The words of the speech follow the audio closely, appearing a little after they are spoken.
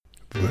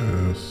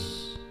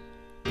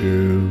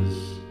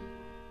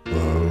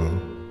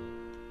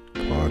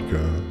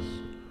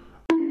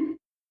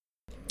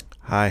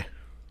Hi.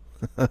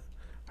 How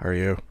are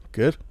you?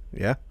 Good?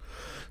 Yeah.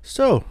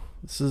 So,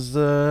 this is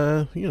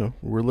we're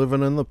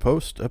living in the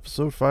post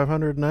episode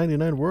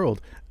 599 world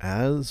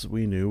as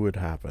we knew would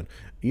happen.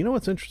 You know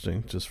what's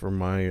interesting, just from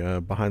my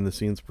behind the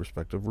scenes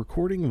perspective,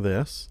 recording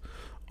this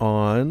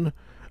on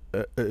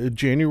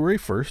January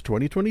 1st,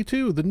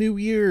 2022, the new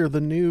year,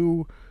 the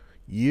new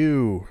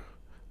you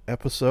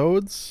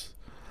episodes.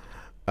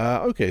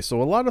 Okay,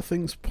 so a lot of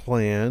things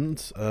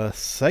planned,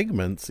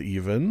 segments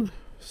even,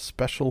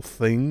 special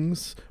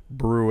things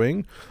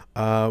brewing.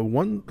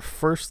 One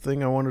first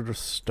thing I wanted to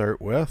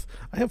start with,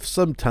 I have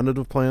some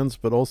tentative plans,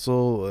 but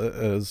also,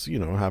 as you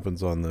know,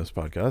 happens on this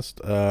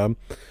podcast,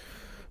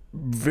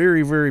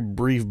 very, very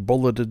brief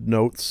bulleted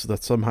notes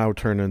that somehow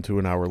turn into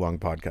an hour-long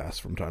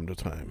podcast from time to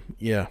time.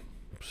 Yeah,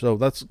 so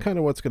that's kind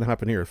of what's going to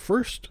happen here.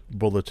 First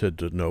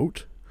bulleted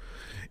note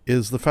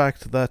is the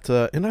fact that,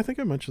 and I think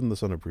I mentioned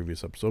this on a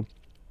previous episode,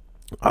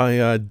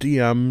 I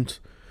DM'd,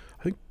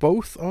 I think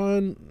both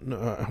on,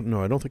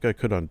 no, I don't think I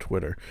could on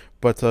Twitter,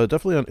 but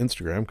definitely on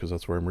Instagram, because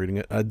that's where I'm reading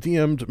it. I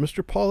DM'd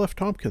Mr. Paul F.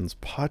 Tompkins,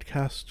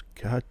 podcast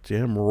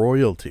goddamn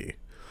royalty,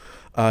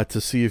 to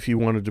see if he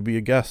wanted to be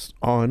a guest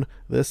on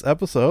this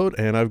episode,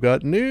 and I've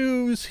got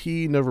news.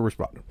 He never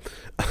responded.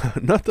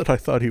 Not that I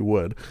thought he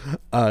would,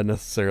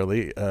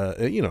 necessarily.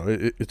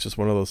 It's just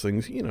one of those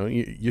things,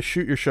 you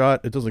shoot your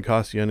shot, it doesn't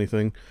cost you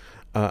anything.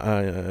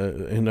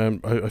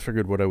 I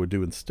figured what I would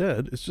do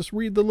instead is just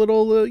read the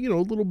little,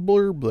 little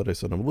blurb that I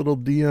sent him, a little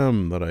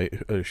DM that I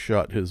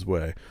shot his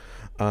way.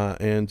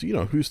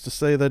 Who's to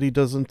say that he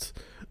doesn't,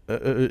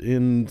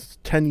 in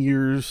 10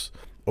 years,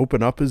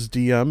 open up his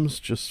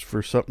DMs just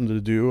for something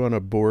to do on a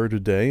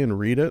bored day and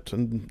read it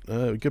and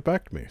get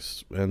back to me.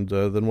 And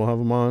then we'll have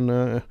him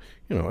on,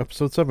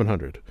 episode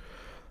 700.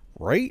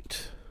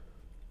 Right?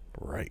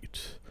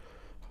 Right.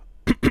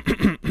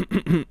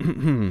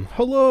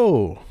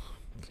 Hello.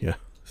 Yeah,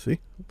 see?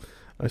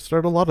 I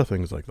start a lot of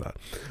things like that.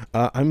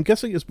 I'm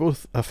guessing it's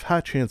both a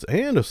fat chance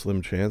and a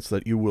slim chance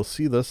that you will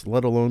see this,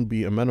 let alone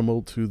be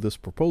amenable to this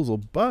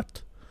proposal,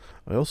 but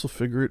I also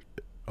figured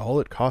all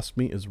it cost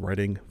me is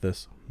writing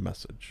this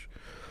message.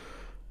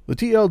 The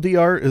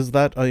TLDR is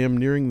that I am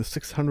nearing the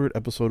 600th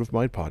episode of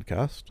my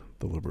podcast,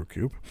 The Liberal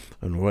Cube,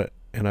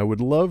 and I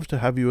would love to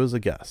have you as a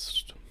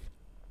guest.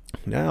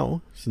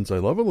 Now, since I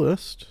love a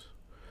list,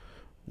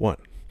 1.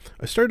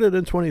 I started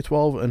in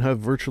 2012 and have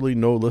virtually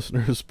no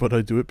listeners, but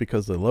I do it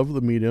because I love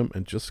the medium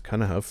and just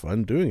kind of have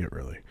fun doing it,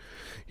 really.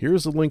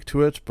 Here's a link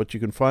to it, but you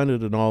can find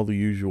it in all the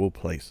usual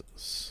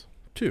places.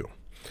 2.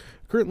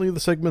 Currently, the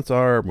segments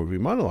are movie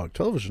monologue,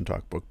 television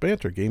talk, book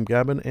banter, game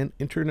gabbin, and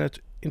internet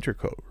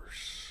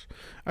intercourse.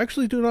 I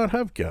actually do not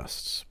have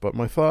guests, but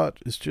my thought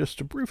is just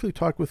to briefly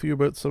talk with you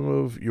about some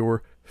of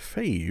your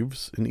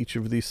faves in each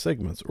of these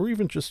segments, or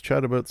even just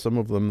chat about some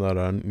of them that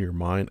are on your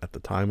mind at the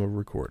time of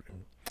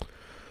recording.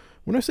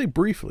 When I say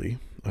briefly,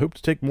 I hope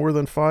to take more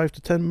than 5 to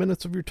 10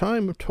 minutes of your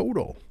time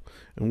total,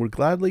 and would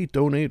gladly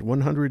donate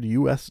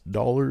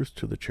 $100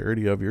 to the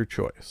charity of your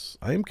choice.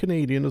 I am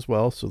Canadian as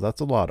well, so that's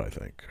a lot, I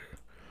think.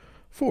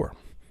 4.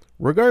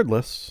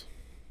 Regardless,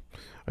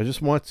 I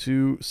just want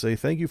to say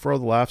thank you for all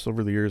the laughs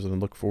over the years, and I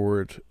look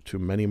forward to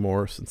many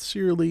more.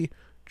 Sincerely,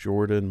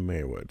 Jordan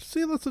Maywood.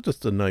 See, that's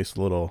just a nice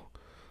little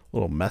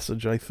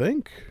message, I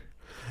think.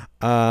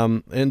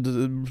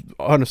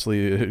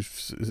 Honestly,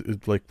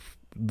 it's like,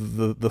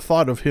 the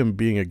thought of him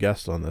being a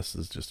guest on this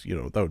is just,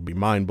 that would be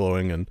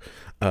mind-blowing and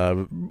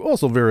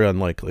also very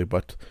unlikely,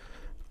 but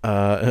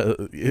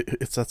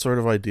it's that sort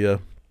of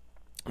idea.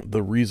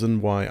 The reason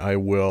why I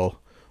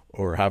will,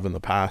 or have in the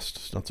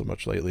past, not so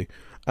much lately,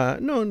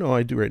 no,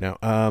 I do right now,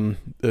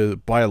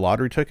 buy a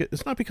lottery ticket,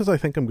 it's not because I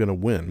think I'm going to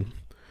win.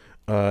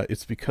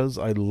 It's because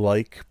I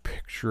like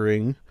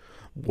picturing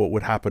what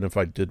would happen if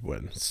I did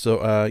win.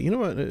 So, you know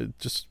what,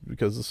 just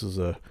because this is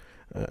a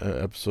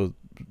episode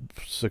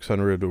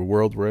 600 of the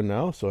world we're in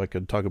now, so I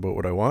could talk about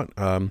what I want.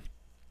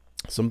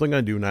 Something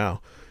I do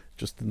now,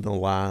 just in the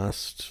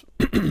last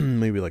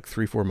maybe like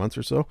 3-4 months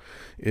or so,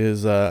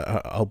 is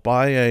I'll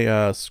buy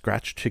a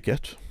scratch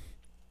ticket.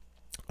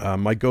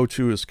 My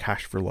go-to is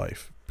Cash for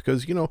Life,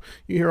 because you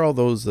hear all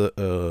those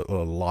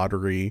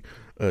lottery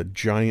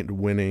giant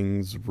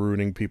winnings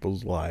ruining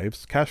people's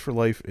lives. Cash for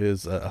Life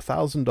is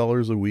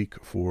 $1,000 a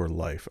week for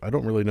life. I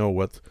don't really know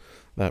what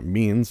that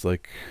means.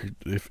 Like,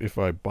 if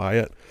I buy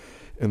it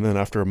and then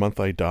after a month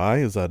I die,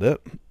 is that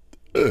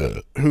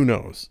it? Who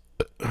knows?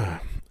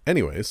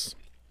 Anyways,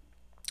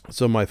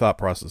 so my thought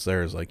process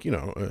there is like,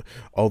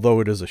 although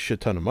it is a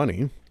shit ton of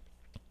money,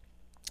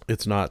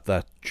 it's not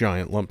that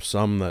giant lump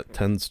sum that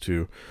tends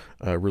to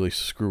really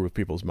screw with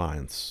people's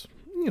minds.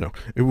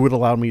 It would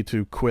allow me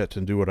to quit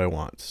and do what I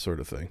want, sort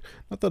of thing.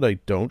 Not that I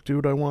don't do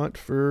what I want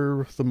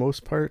for the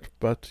most part,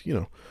 but,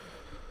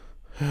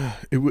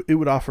 it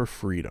would offer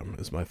freedom,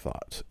 is my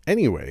thought.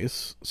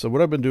 Anyways, so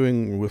what I've been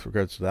doing with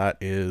regards to that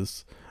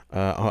is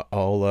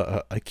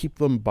I keep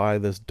them by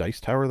this dice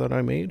tower that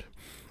I made,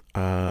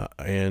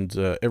 and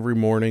every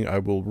morning I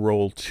will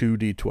roll 2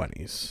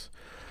 d20s.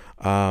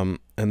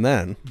 And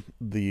then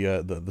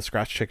the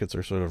scratch tickets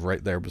are sort of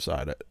right there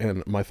beside it.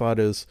 And my thought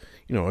is,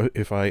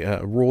 if I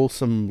roll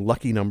some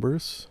lucky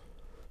numbers,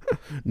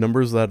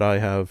 numbers that I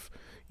have,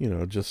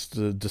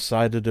 just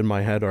decided in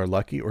my head are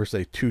lucky, or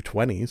say 2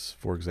 20s,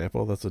 for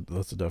example, that's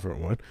a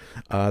different one.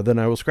 Then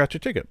I will scratch a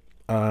ticket.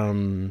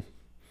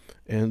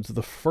 And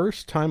the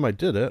first time I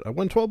did it, I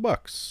won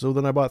 $12. So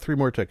then I bought 3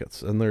 more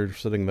tickets, and they're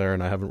sitting there,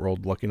 and I haven't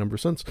rolled lucky number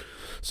since.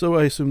 So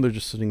I assume they're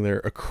just sitting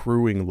there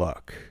accruing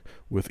luck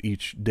with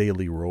each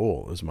daily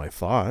roll, is my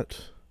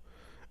thought.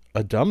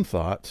 A dumb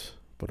thought,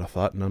 but a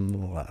thought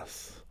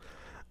nonetheless.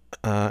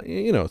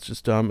 It's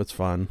just dumb. It's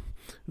fun.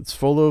 It's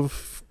full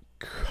of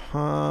yeah.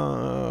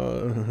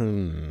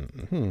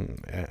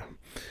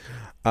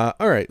 All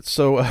right,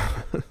 so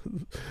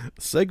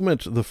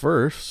segment the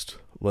first,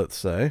 let's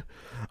say,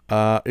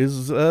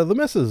 is the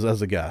missus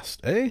as a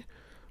guest, eh?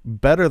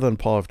 Better than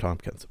Paul F.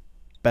 Tompkins.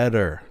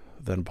 Better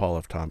than Paul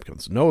F.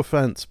 Tompkins. No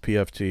offense,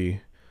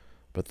 PFT,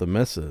 but the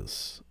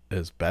missus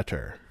is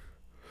better.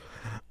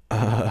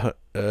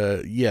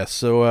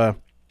 So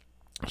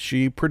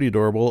she pretty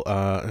adorable.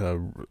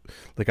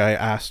 Like I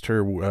asked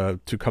her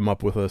to come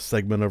up with a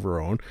segment of her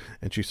own,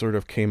 and she sort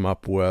of came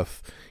up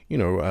with,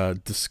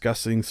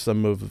 discussing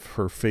some of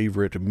her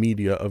favorite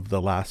media of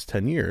the last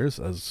 10 years,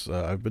 as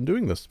I've been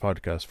doing this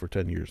podcast for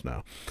 10 years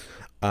now.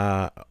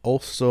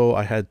 Also,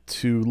 I had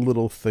 2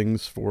 little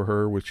things for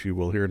her, which you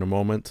will hear in a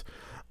moment.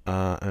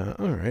 All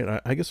right,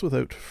 I guess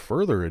without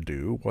further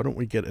ado, why don't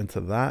we get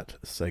into that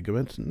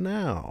segment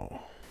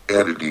now?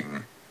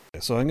 Editing.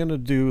 So I'm going to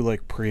do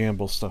like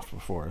preamble stuff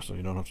before, so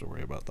you don't have to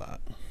worry about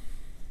that.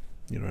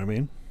 You know what I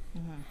mean?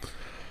 Mm-hmm.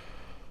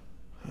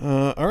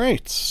 All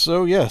right.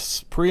 So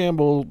yes,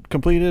 preamble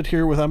completed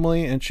here with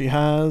Emily, and she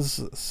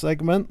has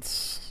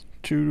segments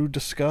to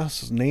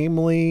discuss,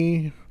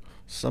 namely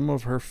some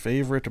of her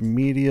favorite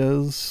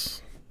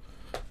medias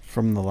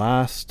from the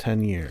last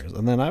 10 years.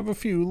 And then I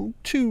have 2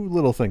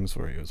 little things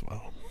for you as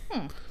well.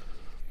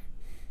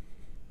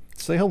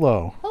 Say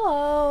hello.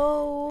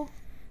 Hello.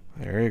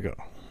 There you go.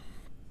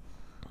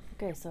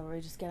 Okay, so are we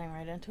just getting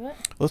right into it?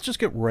 Let's just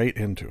get right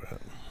into it.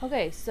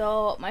 Okay,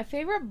 so my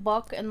favorite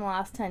book in the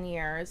last 10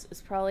 years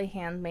is probably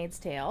Handmaid's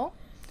Tale.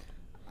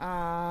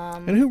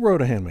 And who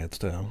wrote A Handmaid's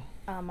Tale?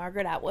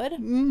 Margaret Atwood.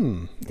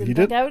 You didn't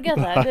think I would get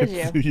that, did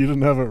you? You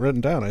didn't have it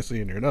written down, I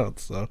see in your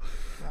notes, so.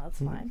 Well, that's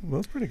fine.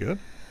 That's pretty good.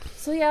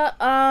 So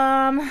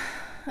yeah,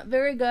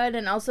 very good,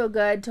 and also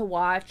good to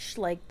watch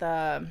like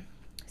the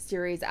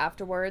series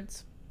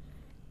afterwards.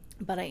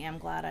 But I am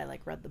glad I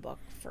read the book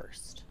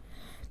first.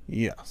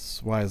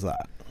 Yes. Why is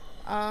that?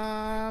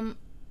 I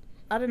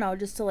don't know,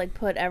 just to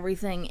put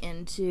everything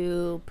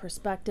into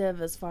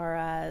perspective as far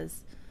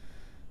as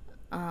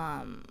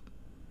I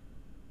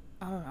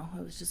don't know,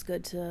 it was just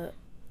good to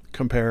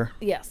compare.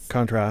 Yes.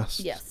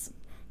 Contrast. Yes.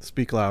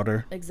 Speak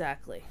louder.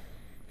 Exactly.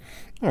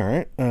 All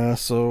right.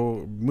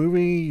 So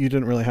movie, you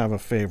didn't really have a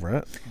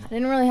favorite. I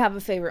didn't really have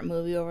a favorite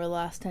movie over the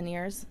last 10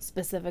 years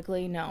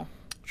specifically. No.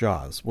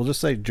 Jaws. We'll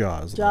just say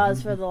Jaws.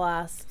 Jaws for the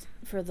last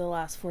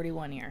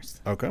 41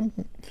 years. Okay.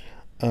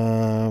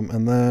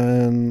 And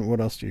then what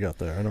else do you got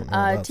there? I don't know.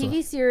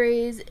 TV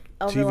series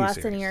over the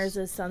last 10 years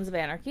is Sons of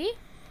Anarchy.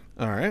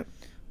 All right.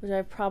 Which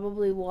I've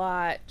probably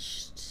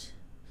watched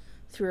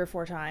 3 or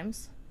 4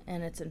 times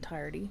in its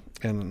entirety.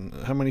 And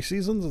how many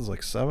seasons?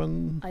 It's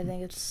 7? I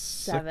think it's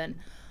 7.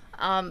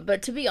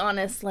 But to be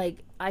honest,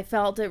 I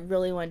felt it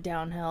really went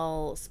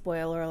downhill,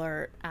 spoiler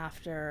alert,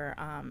 after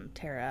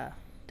Tara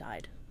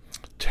died.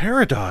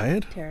 Tara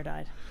died? Tara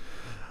died.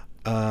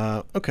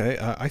 Okay.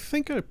 I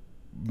think I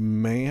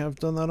may have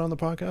done that on the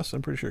podcast.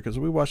 I'm pretty sure, because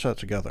we watched that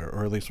together,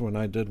 or at least when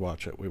I did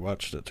watch it, we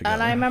watched it together.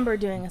 And I remember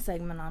doing a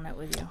segment on it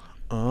with you.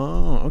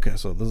 Oh, okay.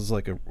 So this is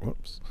a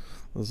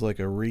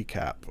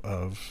recap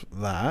of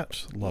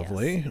that.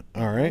 Lovely. Yes.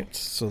 All right.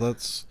 So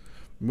that's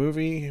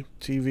movie,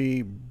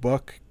 TV,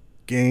 book,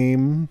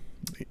 game.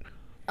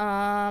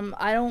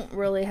 I don't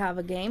really have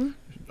a game.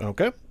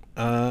 Okay.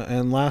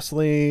 And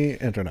lastly,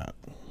 internet.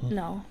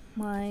 No,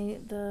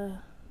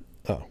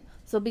 Oh.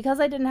 So because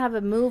I didn't have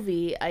a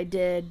movie, I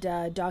did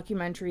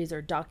documentaries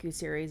or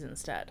docuseries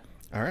instead.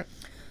 All right.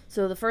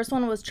 So the first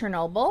one was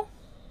Chernobyl.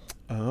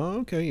 Oh,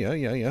 okay.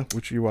 Yeah.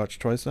 Which you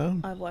watched twice now?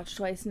 I've watched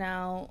twice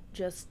now.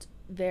 Just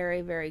very,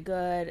 very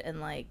good,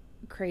 and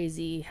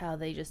crazy how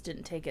they just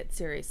didn't take it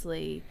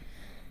seriously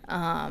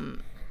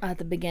at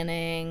the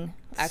beginning,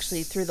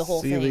 actually through the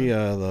whole thing. See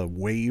the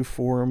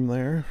waveform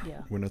there?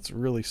 Yeah. When it's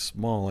really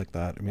small like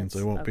that, it means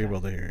they won't be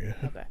able to hear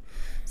you. Okay.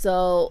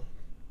 So,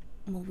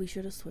 well, we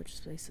should have switched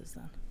spaces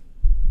then.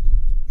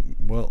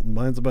 Well,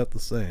 mine's about the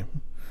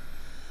same.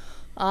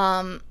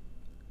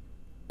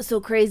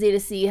 So crazy to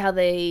see how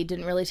they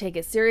didn't really take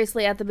it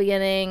seriously at the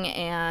beginning,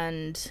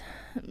 and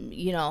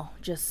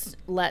just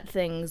let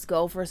things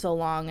go for so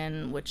long,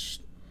 and which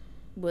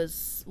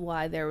was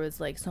why there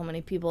was so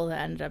many people that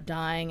ended up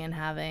dying and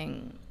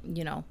having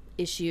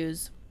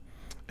issues.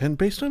 And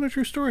based on a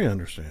true story, I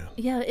understand.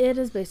 Yeah, it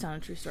is based on a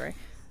true story.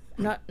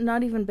 Not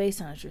even based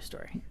on a true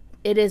story.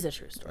 It is a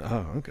true story.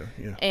 Oh, okay,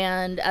 yeah.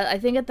 And I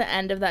think at the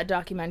end of that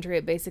documentary,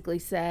 it basically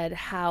said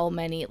how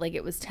many, like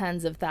it was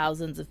tens of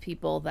thousands of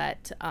people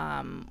that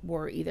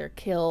were either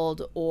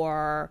killed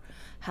or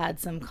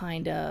had some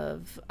kind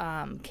of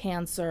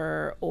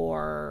cancer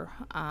or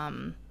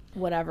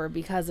whatever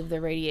because of the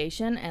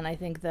radiation. And I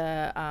think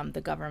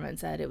the government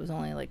said it was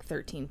only like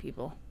 13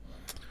 people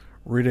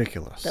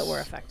Ridiculous. that were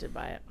affected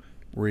by it.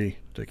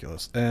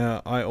 Ridiculous.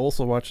 I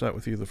also watched that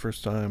with you the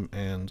first time,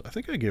 and I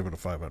think I gave it a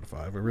 5 out of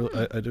 5.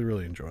 I did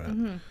really enjoy it.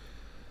 Mm-hmm.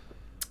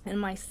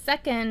 And my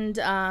second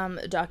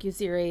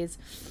docuseries,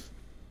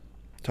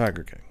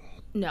 Tiger King.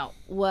 no,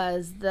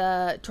 was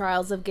the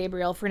Trials of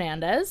Gabriel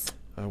Fernandez.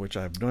 Which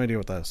I have no idea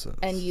what that is.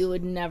 And you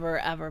would never,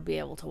 ever be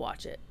able to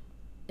watch it.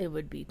 It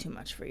would be too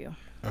much for you.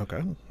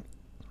 Okay.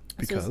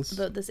 Because?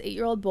 So this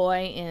 8-year-old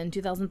boy in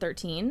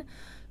 2013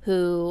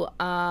 who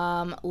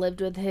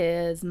lived with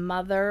his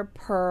mother,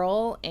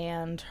 Pearl,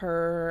 and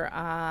her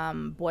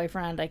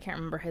boyfriend, I can't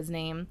remember his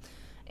name.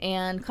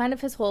 And kind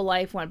of his whole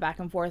life went back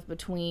and forth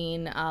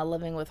between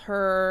living with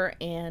her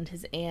and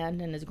his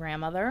aunt and his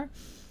grandmother.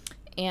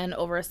 And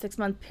over a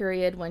 6-month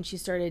period, when she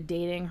started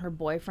dating her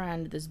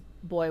boyfriend, this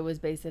boy was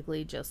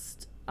basically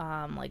just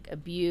like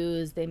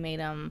abused. They made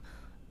him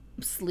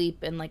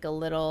sleep in like a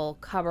little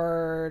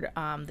cupboard.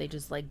 They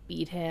just like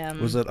beat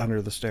him. Was it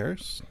under the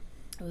stairs?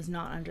 It was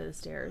not under the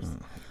stairs.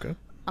 Okay.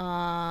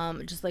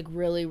 Just like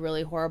really,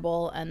 really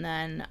horrible. And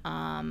then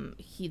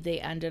they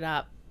ended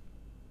up,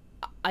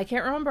 I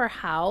can't remember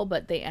how,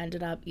 but they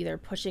ended up either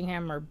pushing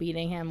him or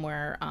beating him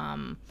where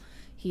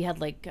he had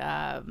like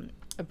a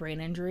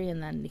brain injury,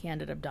 and then he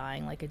ended up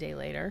dying like a day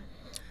later.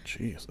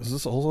 Jeez. Is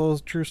this also a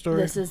true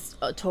story? This is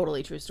a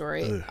totally true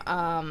story.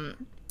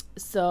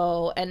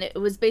 So, and it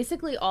was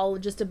basically all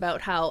just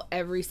about how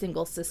every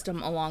single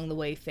system along the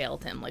way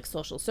failed him. Like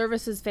social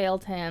services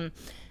failed him,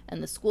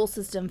 and the school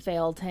system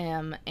failed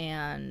him,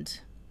 and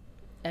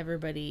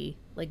everybody,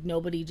 like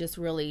nobody just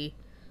really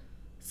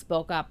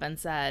spoke up and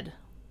said,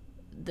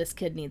 this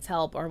kid needs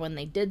help. Or when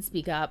they did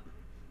speak up,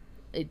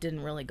 it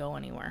didn't really go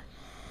anywhere.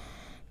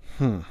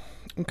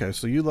 Okay,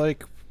 so you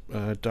like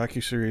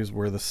docuseries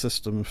where the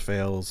system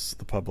fails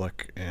the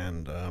public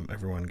and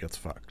everyone gets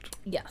fucked.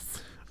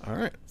 Yes. All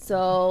right.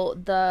 So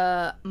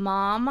the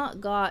mom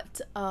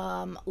got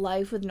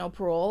life with no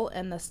parole,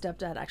 and the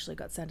stepdad actually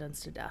got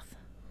sentenced to death.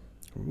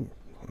 Ooh,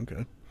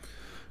 okay.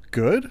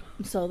 Good?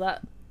 So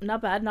that,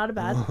 not bad, not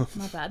bad,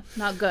 not bad.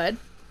 Not good,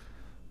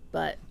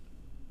 but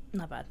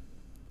not bad.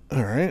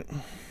 All right.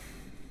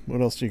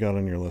 What else do you got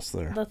on your list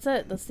there? That's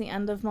it. That's the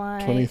end of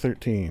my...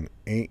 2013.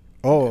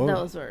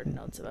 Those were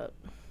notes about...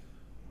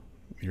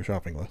 Your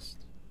shopping list.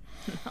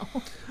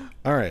 No.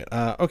 All right.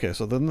 Okay,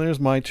 so then there's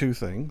my 2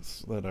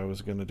 things that I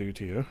was going to do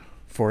to you,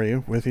 for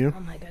you, with you. Oh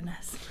my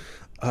goodness.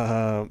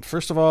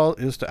 First of all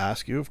is to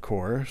ask you, of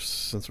course,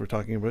 since we're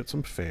talking about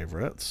some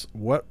favorites,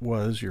 what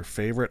was your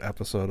favorite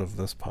episode of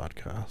this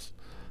podcast?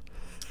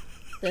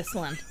 This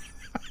one.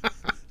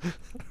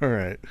 All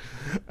right.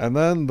 And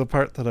then the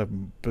part that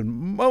I've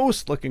been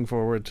most looking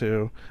forward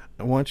to,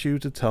 I want you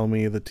to tell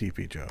me the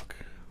TP joke.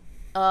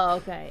 Oh,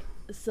 okay.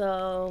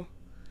 So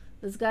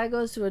this guy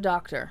goes to a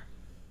doctor,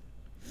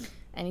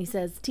 and he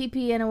says,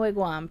 TP in a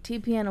wigwam,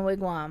 TP in a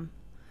wigwam.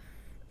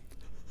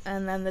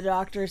 And then the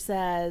doctor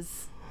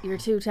says, you're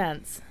too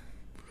tense.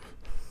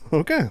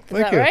 Okay, thank you.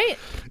 Is that right?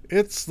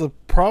 It's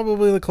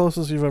probably the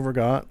closest you've ever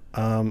got.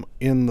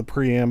 In the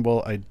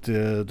preamble, I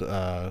did,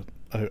 I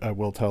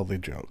will tell the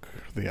joke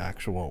the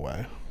actual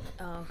way.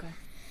 Oh, okay.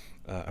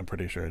 I'm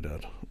pretty sure I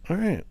did. All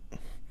right.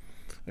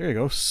 There you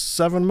go.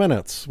 7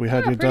 minutes. We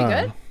had you pretty done.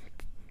 Good.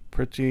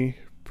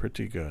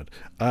 Pretty good.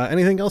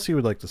 Anything else you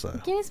would like to say?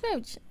 Give me a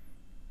smooch.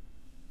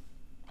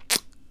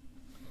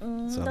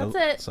 Sounded,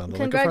 that's it. Like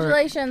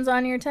Congratulations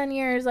on your 10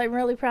 years. I'm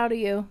really proud of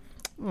you.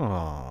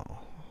 Oh,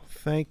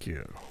 thank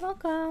you.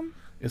 Welcome.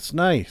 It's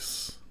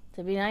nice.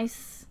 To be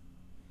nice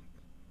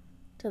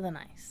to the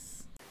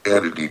nice.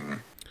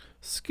 Editing.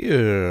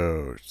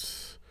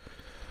 Scoot.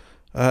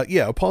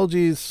 Yeah,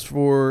 apologies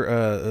for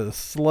a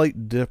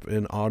slight dip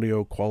in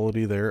audio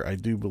quality there. I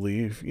do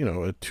believe,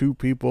 2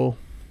 people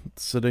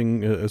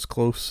sitting as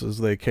close as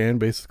they can,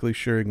 basically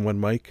sharing one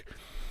mic.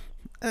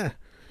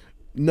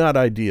 Not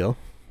ideal.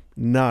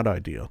 But,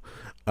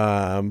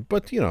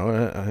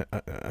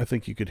 I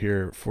think you could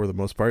hear for the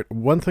most part.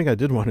 One thing I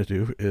did want to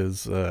do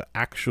is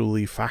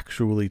actually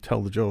factually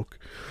tell the joke.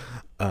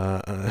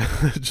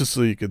 Just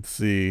so you could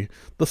see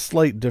the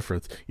slight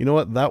difference. You know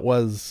what? That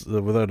was,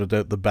 without a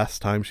doubt, the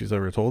best time she's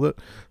ever told it.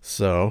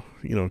 So,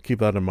 keep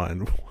that in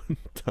mind. One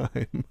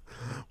time.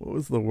 What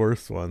was the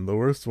worst one? The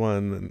worst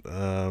one,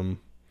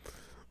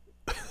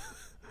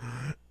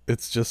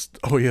 it's just,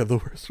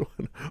 the worst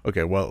one.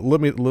 Okay, well,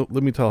 let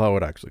me tell how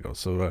it actually goes.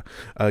 So,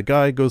 a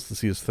guy goes to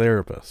see his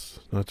therapist,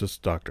 not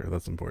just doctor.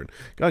 That's important.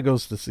 Guy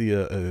goes to see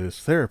his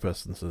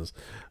therapist and says,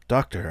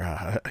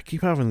 "Doctor, I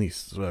keep having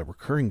these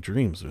recurring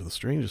dreams. They're the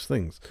strangest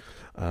things.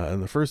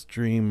 And the first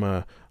dream,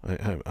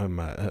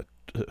 I'm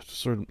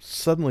sort of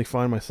suddenly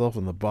find myself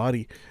in the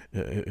body.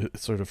 It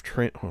sort of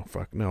oh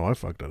fuck, no, I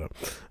fucked it up."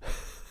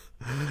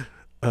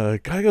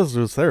 Guy goes to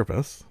his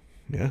therapist.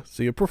 Yeah,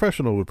 see, a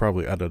professional would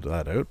probably edit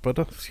that out, but,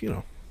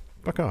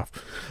 fuck off.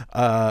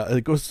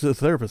 It goes to the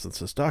therapist and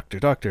says,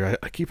 Doctor,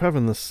 I keep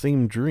having the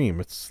same dream.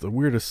 It's the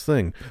weirdest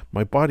thing.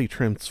 My body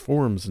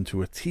transforms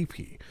into a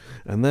teepee.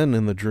 And then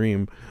in the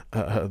dream,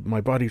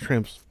 my body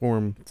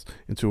transforms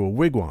into a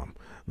wigwam.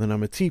 Then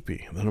I'm a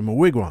teepee. And then I'm a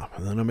wigwam.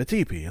 And then I'm a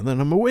teepee. And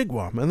then I'm a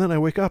wigwam. And then I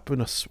wake up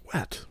in a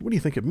sweat. What do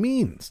you think it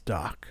means,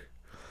 Doc?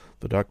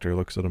 The doctor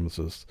looks at him and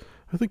says,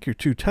 I think you're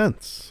too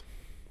tense.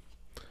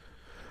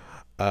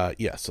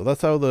 Yeah, so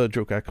that's how the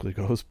joke actually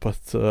goes,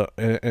 but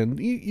and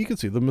you can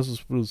see the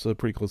missus was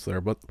pretty close there,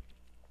 but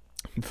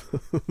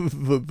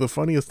the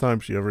funniest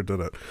time she ever did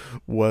it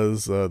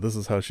was this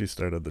is how she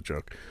started the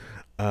joke.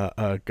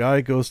 A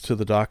guy goes to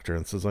the doctor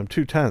and says, I'm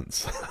too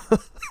tense.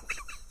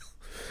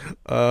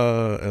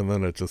 And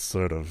then it just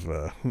sort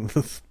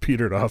of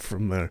petered off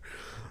from there.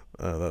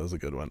 That was a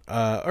good one.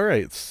 All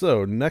right,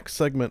 so next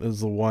segment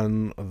is the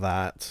one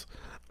that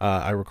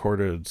I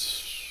recorded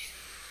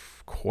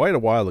quite a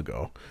while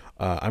ago.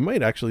 I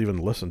might actually even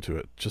listen to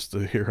it just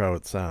to hear how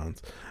it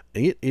sounds.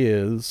 It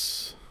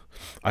is,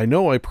 I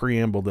know I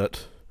preambled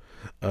it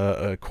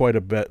quite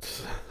a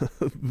bit,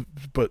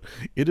 but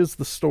it is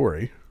the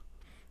story.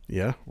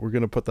 Yeah, we're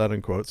going to put that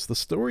in quotes. The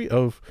story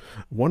of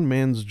one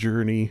man's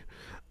journey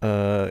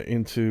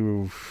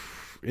into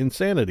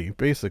insanity,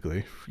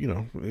 basically.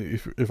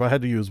 If I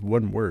had to use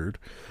one word,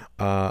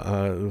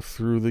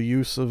 through the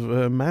use of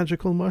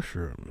magical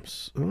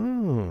mushrooms.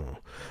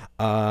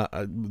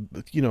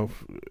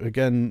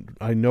 Again,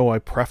 I know I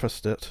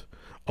prefaced it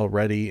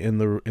already in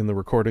the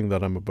recording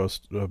that I'm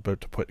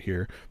about to put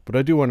here, but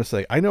I do want to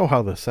say I know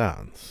how this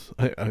sounds.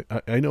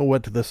 I know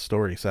what this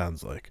story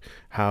sounds like,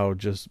 how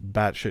just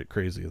batshit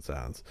crazy it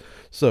sounds.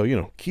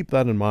 So keep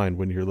that in mind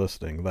when you're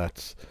listening.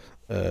 That's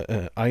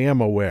I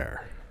am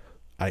aware.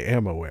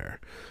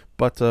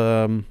 But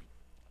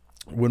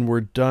when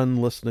we're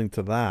done listening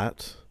to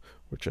that,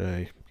 which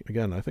I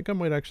think I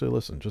might actually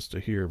listen just to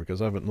hear,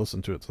 because I haven't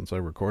listened to it since I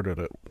recorded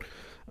it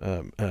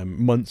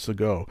months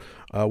ago.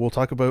 We'll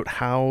talk about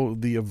how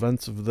the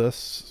events of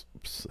this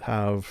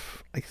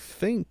have, I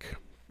think,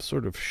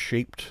 sort of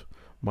shaped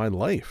my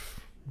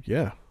life.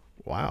 Yeah.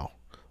 Wow.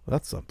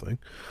 That's something.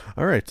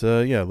 All right.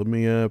 Let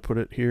me put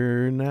it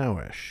here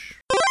nowish.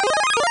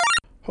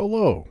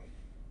 Hello.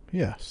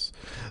 Yes,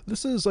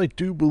 this is, I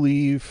do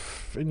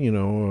believe, and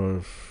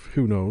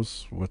who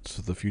knows what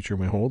the future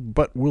may hold,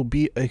 but will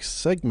be a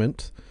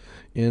segment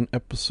in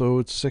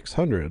episode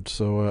 600.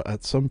 So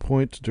at some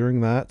point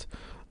during that,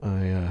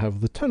 I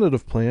have the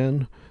tentative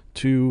plan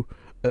to,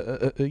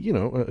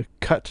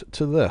 cut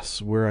to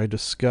this, where I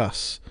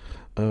discuss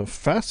a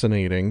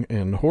fascinating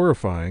and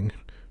horrifying,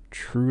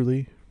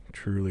 truly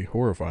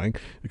horrifying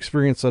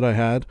experience that I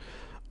had.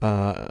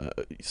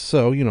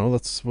 So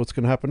that's what's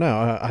going to happen now.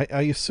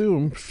 I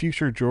assume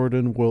future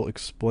Jordan will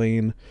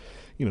explain,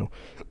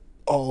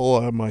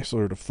 all my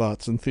sort of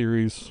thoughts and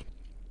theories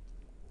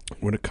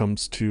when it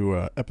comes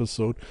to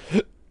episode,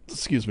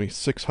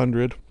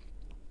 600,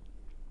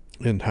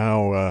 and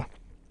how,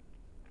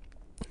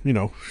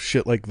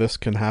 shit like this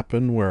can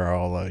happen, where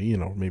I'll,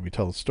 maybe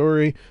tell a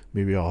story,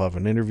 maybe I'll have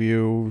an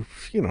interview,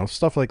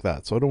 stuff like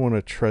that. So I don't want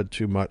to tread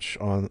too much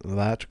on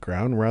that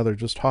ground, rather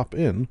just hop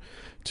in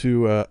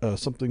to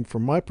something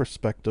from my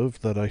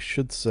perspective that I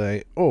should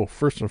say,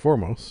 first and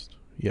foremost,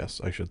 yes,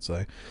 I should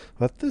say,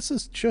 that this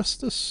is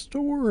just a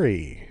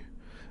story.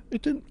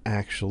 It didn't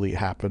actually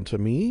happen to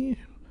me.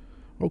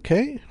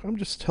 Okay? I'm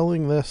just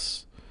telling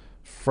this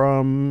for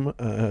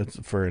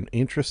an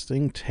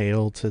interesting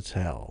tale to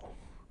tell.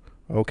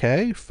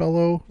 Okay,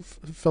 fellow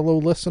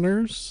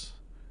listeners?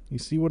 You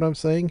see what I'm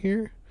saying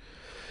here?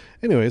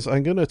 Anyways,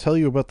 I'm going to tell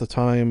you about the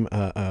time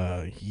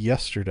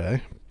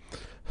yesterday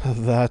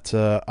that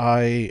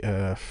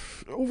I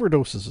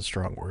overdose is a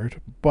strong word,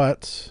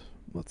 but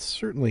that's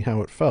certainly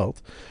how it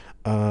felt,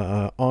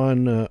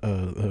 on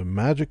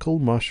magical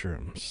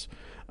mushrooms.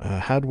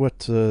 Had what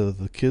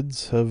the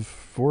kids have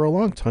for a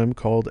long time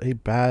called a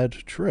bad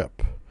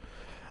trip.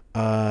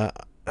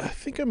 I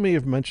think I may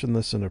have mentioned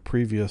this in a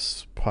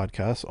previous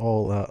podcast,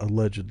 all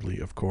allegedly,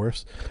 of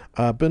course.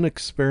 Been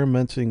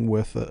experimenting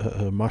with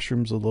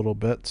mushrooms a little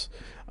bit,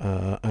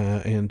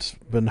 and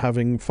been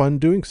having fun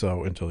doing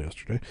so until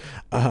yesterday.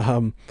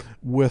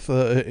 With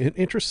an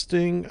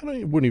interesting,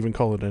 I wouldn't even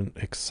call it an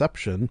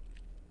exception,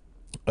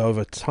 of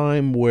a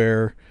time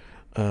where,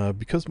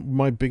 because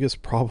my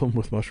biggest problem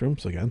with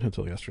mushrooms, again,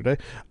 until yesterday,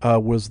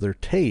 was their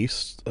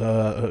taste,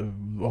 a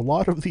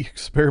lot of the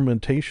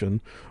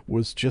experimentation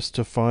was just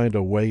to find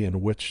a way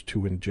in which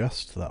to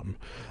ingest them.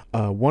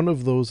 One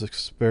of those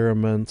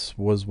experiments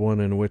was one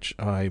in which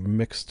I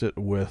mixed it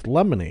with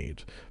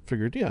lemonade.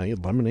 Figured,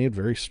 lemonade,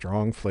 very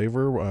strong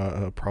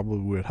flavor, probably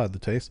would have the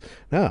taste.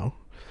 Now,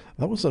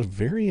 that was a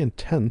very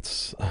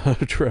intense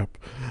trip.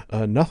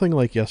 Nothing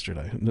like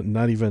yesterday.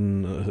 Not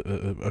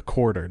even a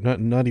quarter.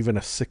 Not even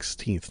a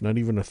 16th. Not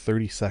even a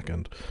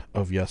 32nd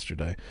of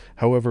yesterday.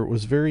 However, it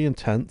was very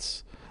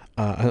intense.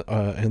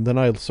 And then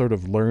I sort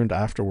of learned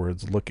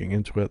afterwards, looking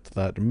into it,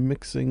 that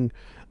mixing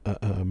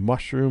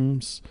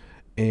mushrooms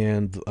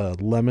and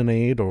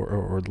lemonade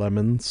or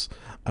lemons.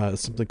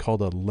 Something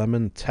called a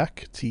lemon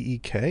tech,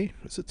 TEK.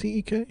 Is it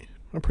TEK?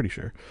 I'm pretty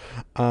sure.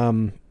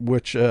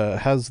 Which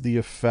has the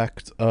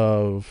effect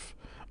of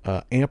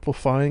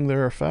amplifying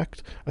their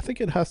effect. I think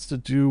it has to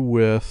do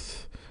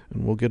with,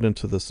 and we'll get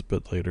into this a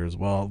bit later as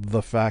well,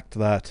 the fact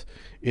that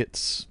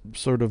it's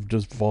sort of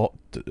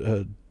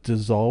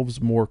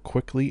dissolves more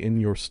quickly in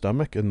your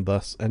stomach and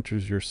thus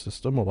enters your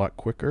system a lot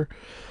quicker.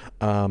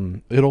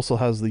 It also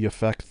has the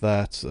effect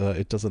that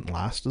it doesn't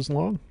last as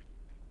long.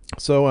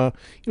 So,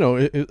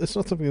 it's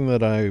not something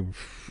that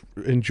I've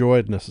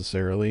enjoyed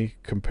necessarily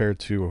compared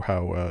to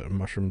how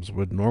mushrooms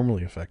would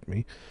normally affect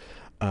me.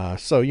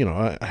 So,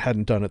 I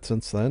hadn't done it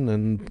since then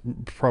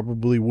and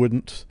probably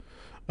wouldn't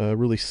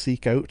really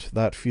seek out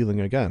that feeling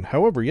again.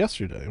 However,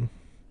 yesterday,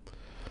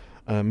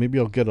 maybe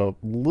I'll get a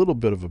little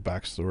bit of a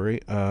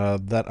backstory,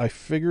 that I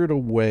figured a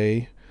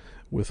way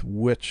with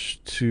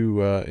which to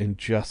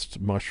ingest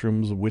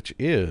mushrooms, which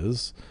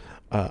is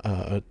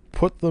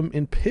put them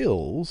in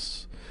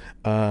pills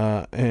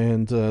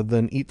and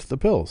then eat the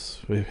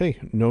pills. Hey,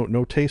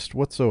 no taste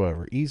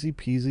whatsoever. Easy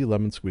peasy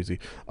lemon squeezy.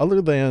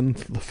 Other than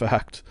the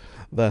fact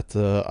that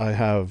I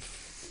have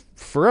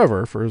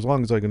forever, for as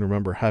long as I can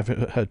remember, have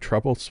had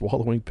trouble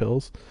swallowing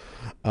pills,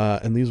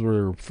 and these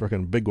were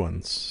freaking big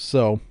ones.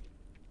 So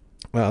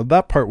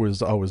that part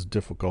was always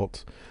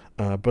difficult.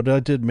 But I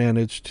did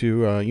manage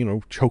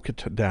to, choke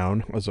it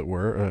down, as it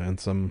were, in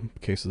some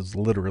cases,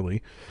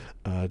 literally,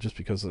 just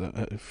because,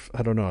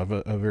 I don't know, I have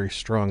a very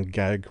strong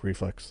gag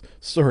reflex.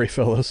 Sorry,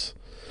 fellas.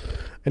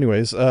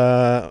 Anyways,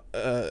 so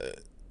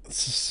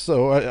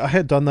I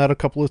had done that a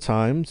couple of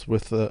times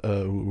with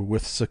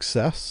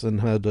success and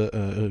had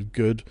a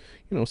good,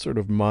 sort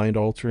of mind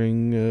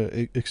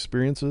altering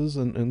experiences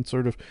and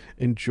sort of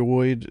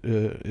enjoyed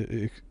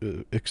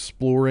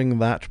exploring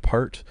that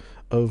part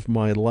of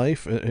my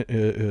life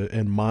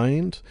and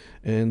mind,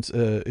 and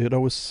it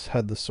always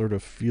had this sort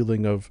of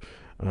feeling of.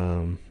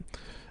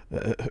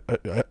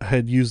 I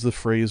had used the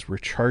phrase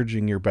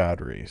recharging your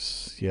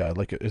batteries. Yeah,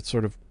 like it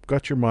sort of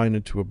got your mind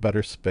into a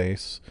better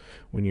space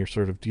when you're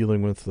sort of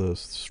dealing with the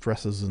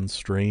stresses and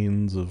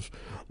strains of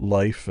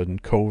life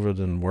and COVID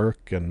and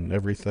work and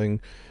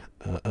everything.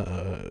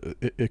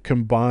 It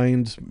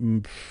combined.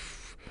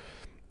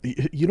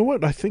 You know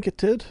what I think it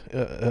did?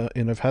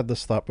 And I've had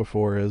this thought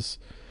before, is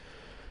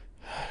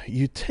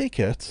you take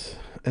it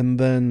and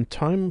then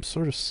time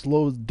sort of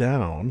slows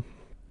down,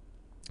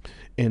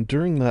 and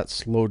during that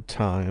slowed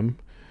time,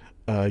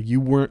 you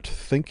weren't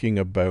thinking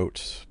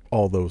about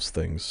all those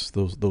things,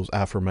 those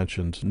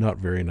aforementioned not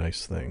very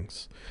nice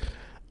things.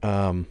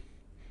 Um,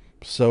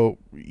 so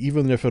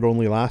even if it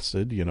only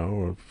lasted,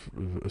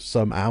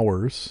 some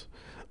hours,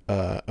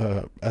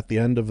 at the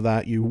end of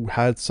that, you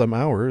had some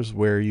hours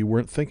where you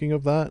weren't thinking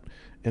of that,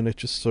 and it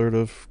just sort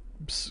of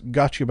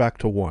got you back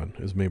to one,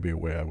 is maybe a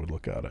way I would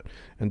look at it.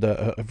 And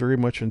I very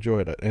much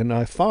enjoyed it. And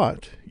I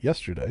thought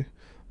yesterday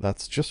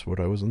that's just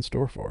what I was in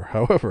store for.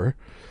 However,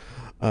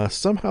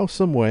 somehow,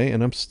 some way,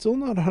 and I'm still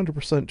not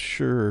 100%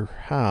 sure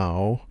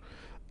how,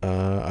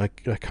 I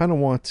kind of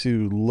want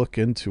to look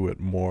into it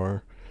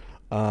more.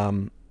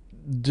 Um,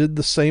 did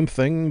the same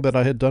thing that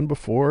I had done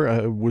before.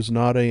 Was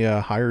not a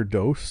higher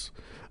dose.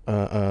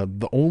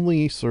 The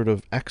only sort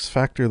of X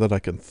factor that I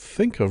can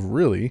think of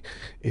really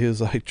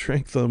is I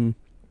drank them,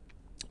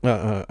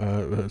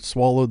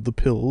 swallowed the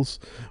pills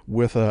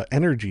with an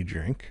energy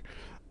drink.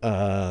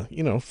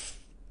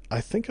 I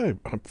think I'm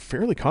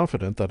fairly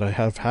confident that I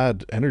have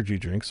had energy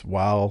drinks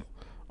while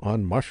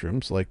on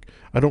mushrooms. Like,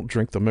 I don't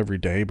drink them every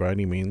day by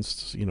any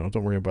means. Don't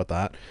worry about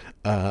that.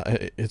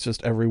 It's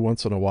just every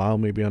once in a while,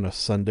 maybe on a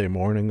Sunday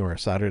morning or a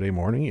Saturday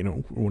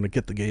morning. Want to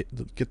get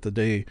the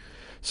day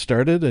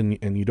started,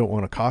 and you don't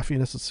want a coffee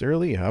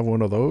necessarily. You have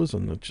one of those,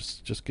 and it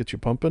just gets you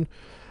pumping.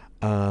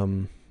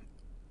 So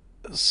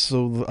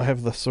I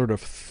have the sort of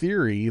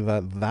theory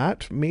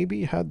that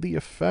maybe had the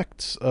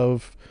effects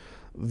of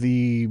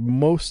the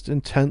most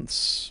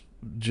intense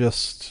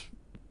just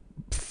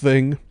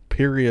thing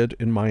period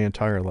in my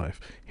entire life,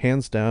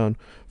 hands down.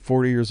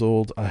 40 years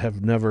old, I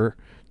have never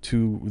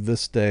to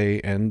this day,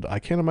 and I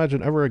can't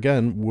imagine ever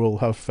again, will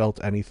have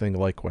felt anything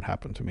like what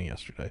happened to me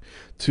yesterday,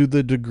 to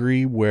the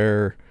degree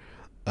where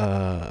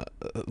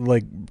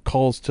like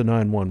calls to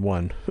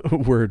 911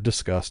 were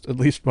discussed, at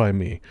least by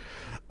me.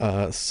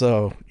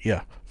 So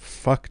yeah,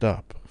 fucked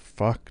up.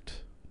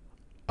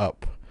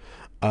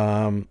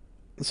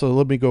 So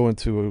let me go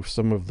into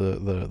some of the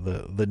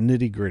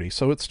nitty gritty.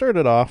 So it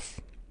started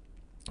off,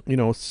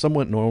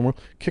 somewhat normal,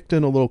 kicked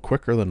in a little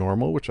quicker than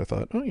normal, which I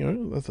thought,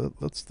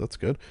 that's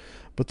good.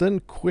 But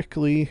then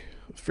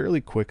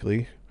fairly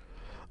quickly,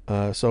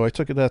 so I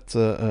took it at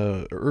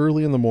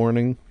early in the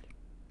morning,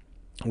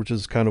 which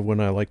is kind of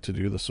when I like to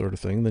do this sort of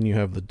thing. Then you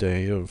have the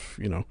day of,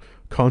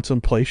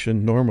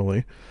 contemplation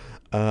normally.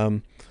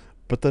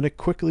 But then it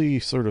quickly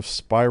sort of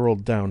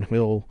spiraled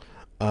downhill.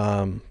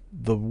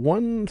 The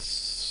one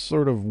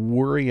sort of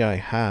worry I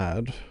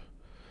had,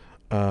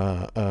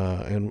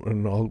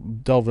 and I'll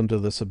delve into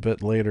this a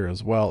bit later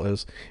as well,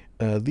 is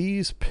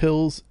these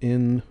pills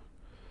in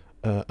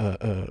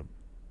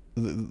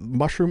the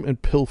mushroom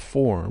and pill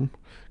form,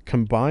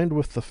 combined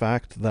with the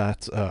fact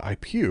that I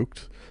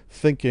puked,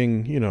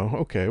 thinking,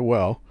 okay,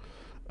 well,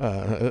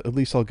 at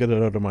least I'll get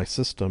it out of my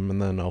system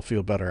and then I'll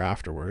feel better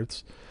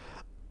afterwards.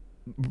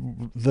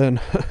 Then,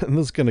 and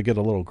this is going to get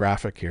a little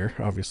graphic here,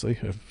 obviously,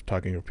 if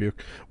talking of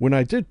puke. When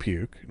I did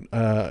puke,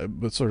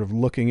 but sort of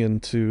looking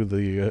into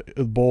the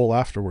bowl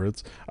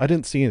afterwards, I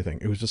didn't see anything.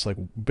 It was just like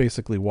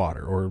basically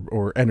water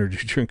or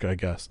energy drink, I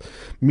guess.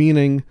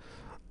 Meaning,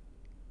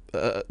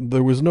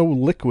 there was no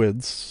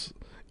liquids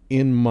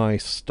in my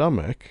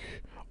stomach.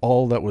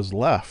 All that was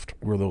left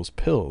were those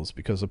pills,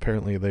 because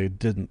apparently they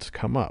didn't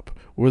come up,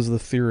 was the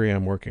theory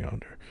I'm working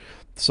under.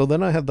 So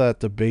then I had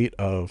that debate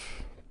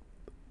of,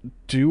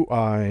 do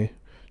I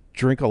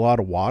drink a lot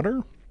of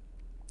water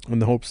in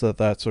the hopes that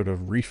that sort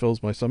of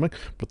refills my stomach,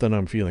 but then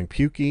I'm feeling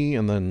pukey,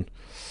 and then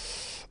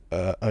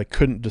I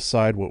couldn't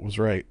decide what was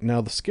right.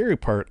 Now the scary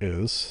part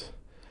is,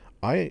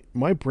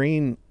 my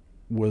brain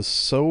was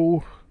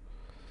so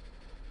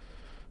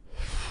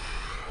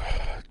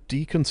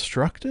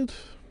deconstructed.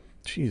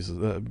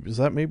 Jeez, is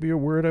that maybe a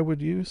word I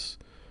would use?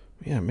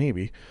 Yeah,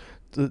 maybe.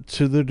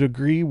 To the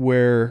degree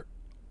where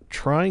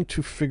trying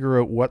to figure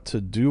out what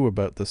to do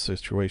about this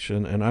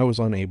situation, and I was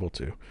unable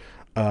to.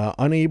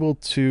 Unable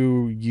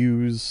to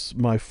use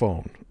my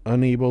phone.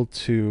 Unable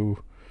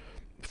to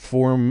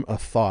form a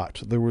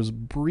thought. There was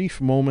brief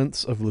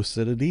moments of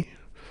lucidity,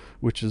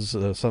 which is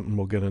something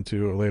we'll get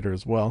into later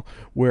as well,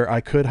 where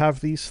I could have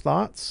these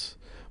thoughts,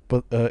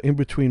 but in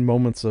between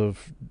moments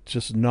of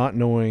just not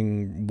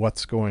knowing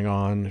what's going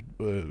on,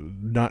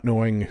 not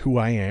knowing who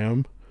I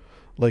am,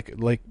 like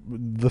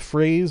the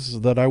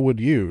phrase that I would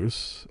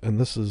use, and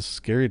this is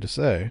scary to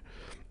say,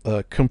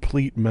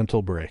 complete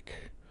mental break.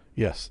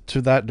 Yes,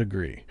 to that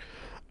degree.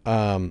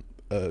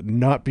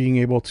 Not being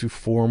able to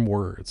form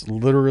words,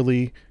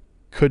 literally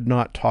could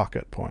not talk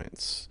at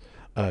points.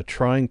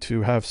 Trying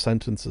to have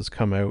sentences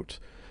come out,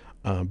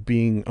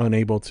 being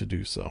unable to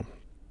do so.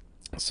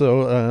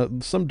 So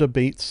some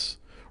debates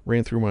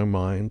ran through my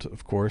mind,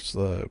 of course,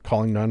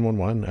 calling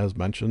 911, as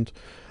mentioned.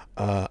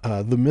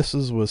 The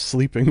missus was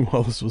sleeping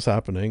while this was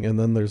happening, and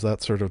then there's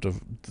that sort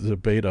of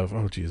debate of,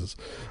 oh, Jesus,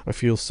 I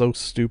feel so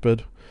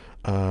stupid.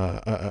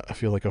 I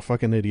feel like a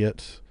fucking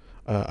idiot.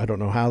 I don't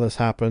know how this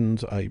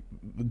happened. I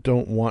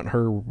don't want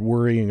her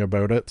worrying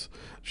about it.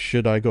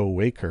 Should I go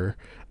wake her?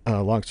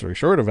 Long story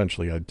short,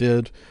 eventually I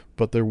did,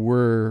 but there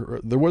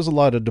was a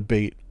lot of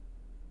debate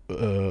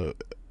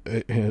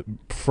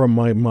from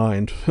my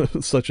mind,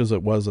 such as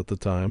it was at the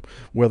time,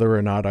 whether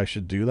or not I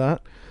should do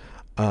that.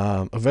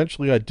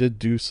 Eventually I did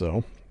do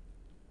so,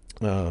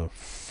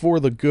 for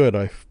the good,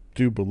 I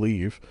do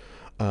believe.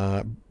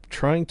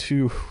 Trying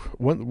to,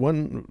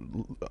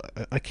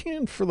 I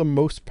can for the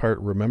most part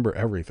remember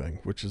everything,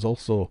 which is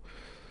also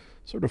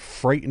sort of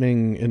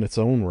frightening in its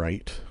own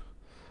right.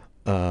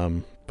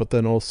 But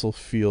then also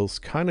feels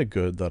kind of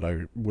good that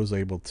I was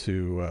able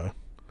to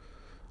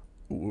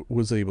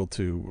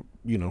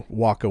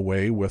walk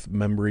away with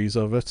memories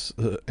of it,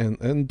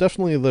 and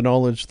definitely the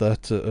knowledge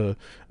that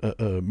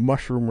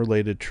mushroom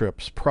related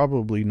trips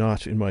probably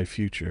not in my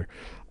future.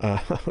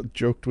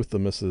 Joked with the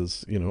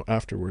missus,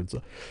 afterwards.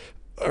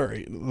 All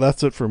right,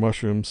 that's it for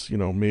mushrooms.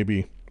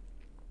 Maybe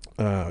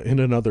in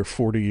another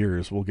 40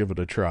 years we'll give it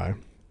a try.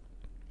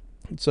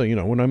 So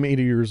when I'm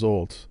 80 years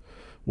old,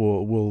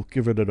 we'll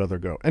give it another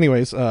go.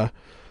 Anyways,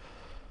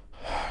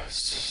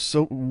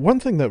 so one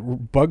thing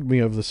that bugged me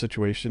of the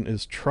situation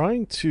is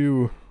trying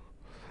to,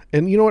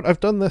 and you know what,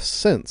 I've done this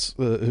since,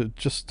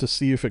 just to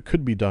see if it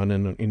could be done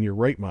in your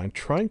right mind,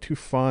 trying to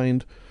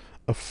find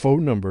a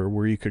phone number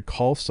where you could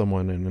call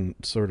someone and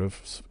sort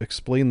of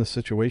explain the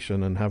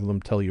situation and have them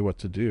tell you what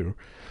to do.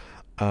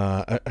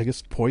 I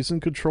guess poison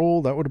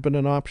control, that would have been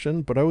an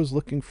option, but I was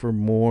looking for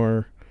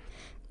more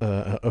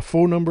a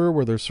phone number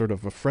where there's sort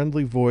of a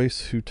friendly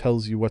voice who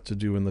tells you what to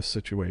do in this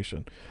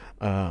situation.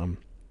 I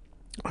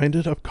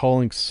ended up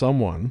calling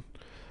someone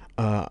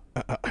to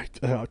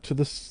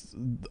this.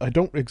 I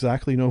don't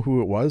exactly know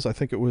who it was. I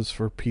think it was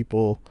for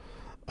people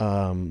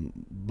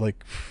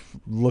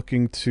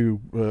looking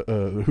to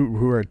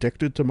who are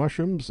addicted to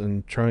mushrooms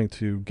and trying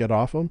to get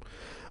off them.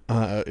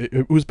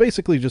 It was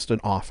basically just an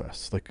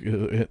office, like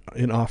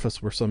an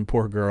office where some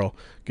poor girl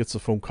gets a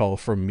phone call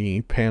from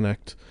me,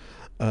 panicked,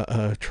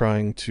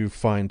 trying to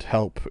find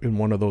help in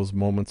one of those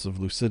moments of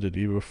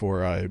lucidity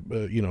before I,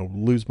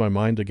 lose my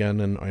mind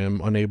again and I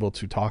am unable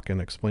to talk and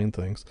explain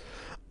things.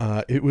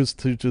 It was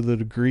to the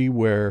degree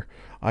where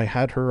I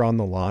had her on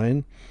the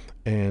line,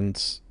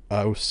 and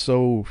I was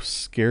so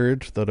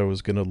scared that I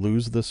was going to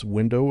lose this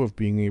window of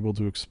being able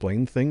to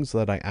explain things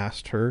that I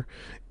asked her,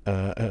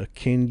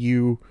 can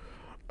you...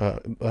 I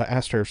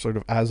asked her sort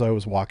of as I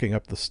was walking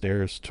up the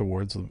stairs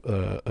towards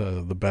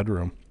the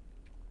bedroom,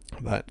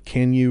 that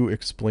can you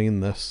explain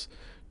this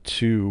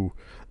to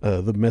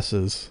the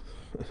missus,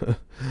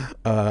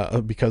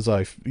 because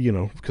I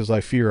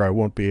fear I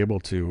won't be able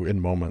to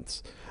in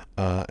moments,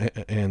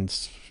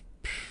 and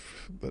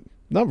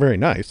not very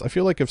nice. I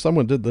feel like if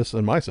someone did this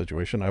in my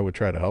situation, I would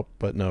try to help.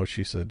 But no,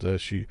 she said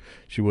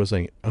she was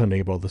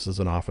unable. This is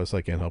an office.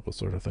 I can't help this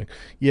sort of thing.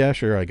 Yeah,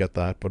 sure, I get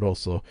that. But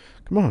also,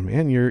 come on,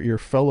 man. You're your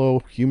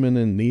fellow human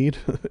in need,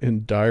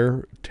 in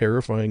dire,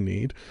 terrifying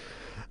need.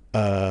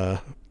 Uh,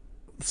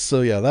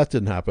 so yeah, that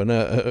didn't happen.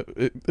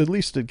 At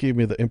least it gave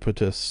me the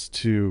impetus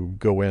to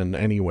go in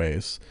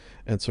anyways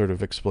and sort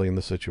of explain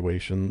the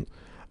situation.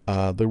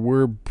 There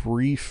were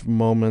brief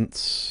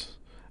moments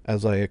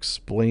as I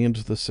explained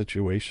the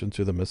situation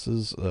to the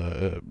missus,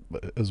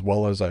 as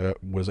well as I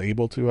was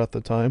able to at the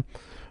time,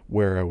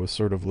 where I was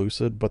sort of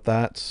lucid, but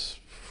that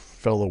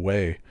fell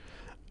away.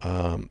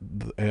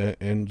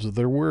 And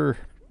there were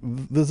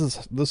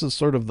this is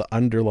sort of the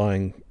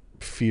underlying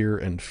fear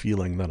and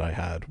feeling that I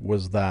had,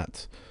 was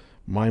that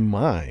my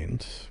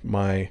mind,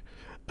 my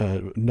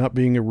not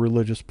being a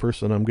religious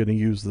person, I'm going to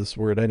use this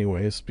word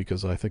anyways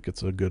because I think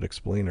it's a good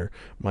explainer.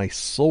 My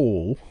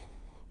soul,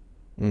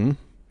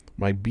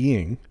 my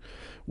being,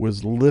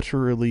 was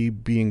literally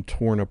being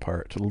torn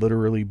apart,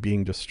 literally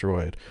being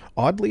destroyed.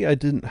 Oddly, I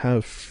didn't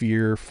have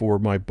fear for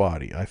my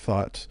body. I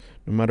thought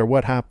no matter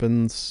what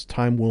happens,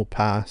 time will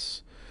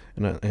pass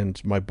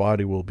and my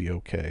body will be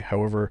okay.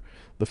 However,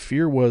 the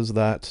fear was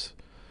that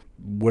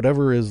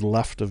whatever is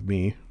left of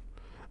me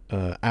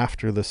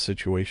after this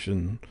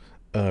situation,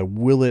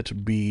 will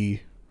it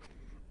be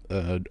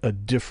a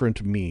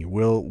different me?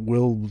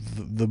 Will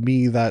the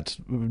me that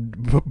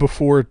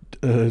before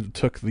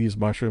took these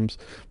mushrooms,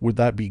 would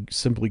that be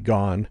simply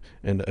gone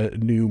and a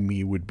new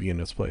me would be in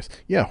its place?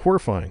 Yeah,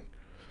 horrifying.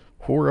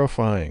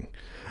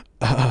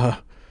 Uh,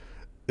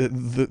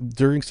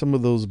 During some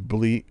of those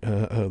brief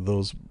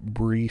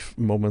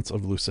moments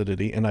of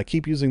lucidity, and I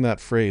keep using that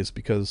phrase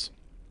because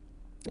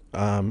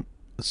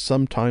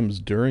sometimes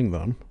during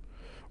them,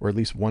 or at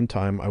least one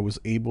time, I was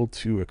able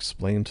to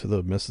explain to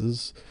the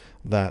missus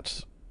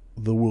that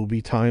there will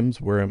be times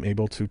where I'm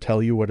able to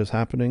tell you what is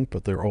happening,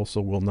 but there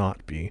also will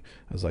not be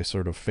as I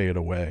sort of fade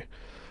away.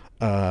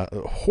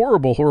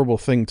 Horrible, horrible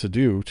thing to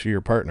do to your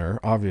partner,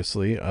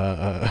 obviously.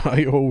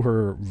 I owe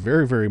her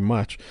very, very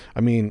much. I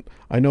mean,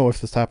 I know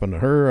if this happened to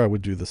her, I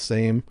would do the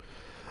same,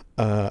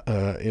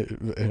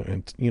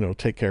 and,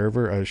 take care of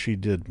her as she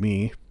did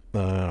me.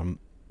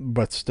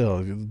 But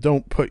still,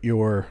 don't put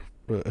your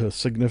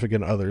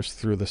significant others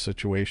through the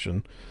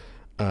situation.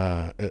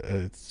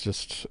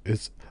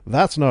 It's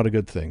that's not a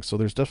good thing. So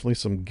there's definitely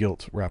some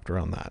guilt wrapped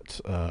around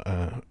that.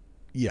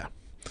 Yeah.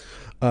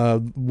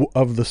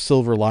 Of the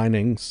silver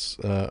linings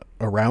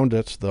around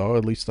it, though,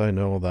 at least I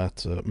know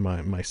that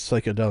my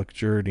psychedelic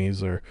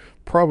journeys are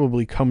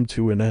probably come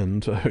to an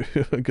end.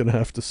 I'm gonna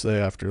have to say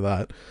after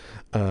that,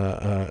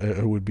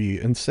 it would be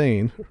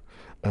insane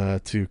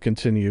to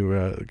continue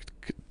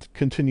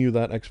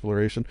that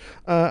exploration.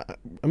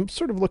 I'm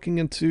sort of looking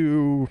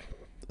into,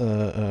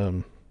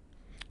 and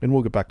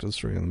we'll get back to the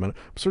story in a minute.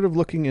 I'm sort of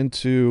looking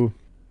into,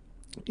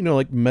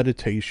 like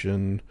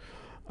meditation,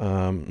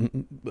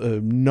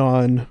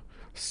 non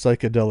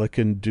psychedelic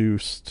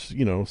induced,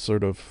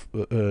 sort of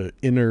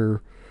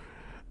inner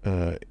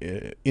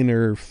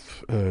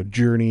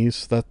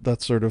journeys, that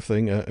sort of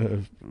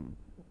thing.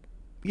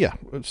 Yeah,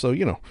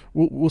 so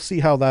we'll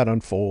see how that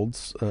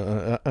unfolds.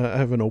 I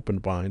have an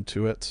open mind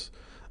to it.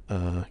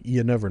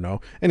 You never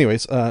know.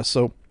 Anyways,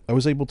 so I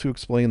was able to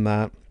explain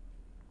that.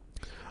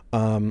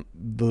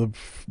 The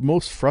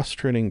most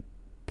frustrating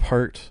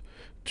part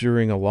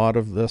during a lot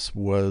of this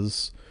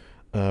was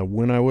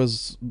when I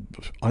was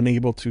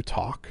unable to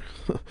talk,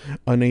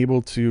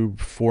 unable to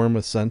form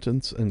a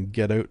sentence and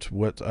get out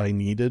what I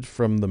needed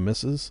from the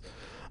missus.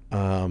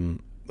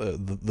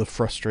 The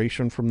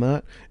frustration from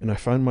that, and I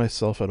find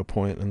myself at a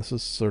point, and this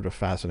is sort of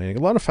fascinating.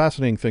 A lot of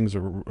fascinating things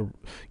are,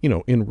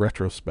 in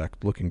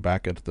retrospect, looking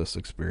back at this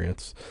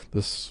experience.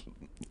 This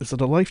is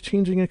it a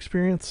life-changing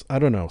experience? I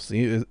don't know.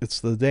 See, it's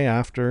the day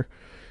after,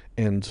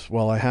 and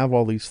while I have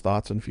all these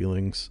thoughts and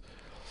feelings,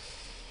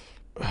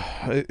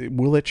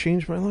 will it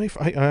change my life?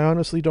 I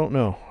honestly don't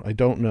know. I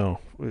don't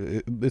know.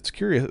 It's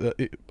curious.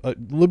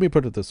 Let me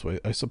put it this way.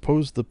 I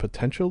suppose the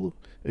potential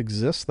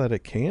exists that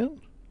it can,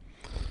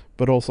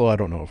 but also I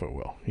don't know if it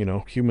will.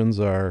 Humans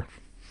are,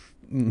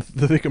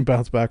 they can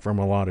bounce back from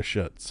a lot of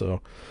shit.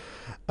 So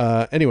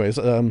anyways,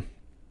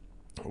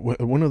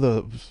 one of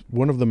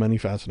the many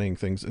fascinating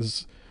things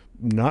is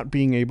not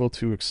being able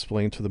to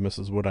explain to the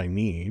missus what I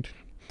need,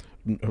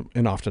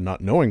 and often not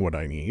knowing what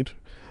I need.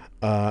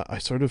 I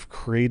sort of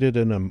created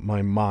in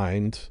my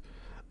mind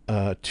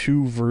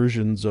two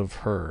versions of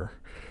her.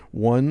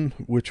 One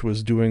which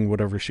was doing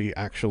whatever she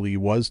actually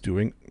was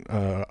doing,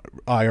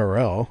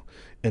 IRL,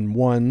 and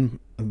one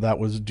that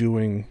was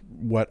doing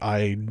what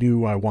I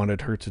knew I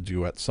wanted her to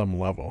do at some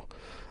level.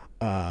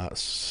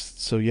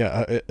 So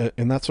yeah,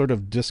 and that sort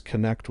of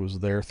disconnect was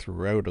there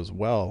throughout as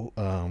well.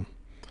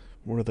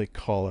 What do they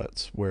call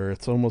it? Where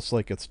it's almost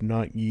like it's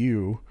not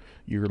you,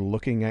 you're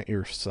looking at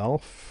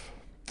yourself.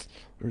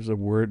 There's a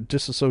word,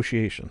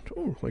 disassociation.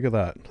 Oh, look at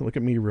that. Look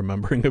at me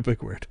remembering a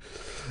big word.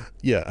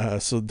 Yeah,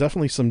 so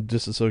definitely some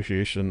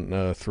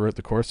disassociation throughout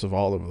the course of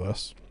all of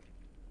this.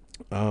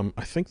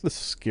 I think the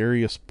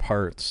scariest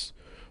parts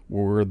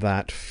were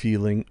that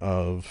feeling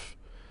of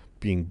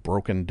being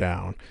broken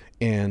down.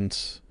 And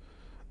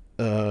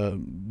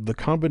the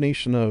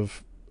combination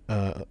of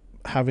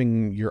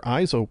having your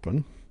eyes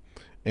open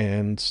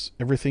and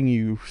everything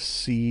you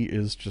see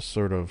is just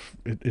sort of,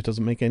 it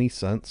doesn't make any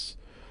sense.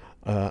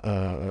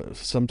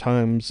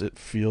 Sometimes it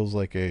feels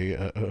like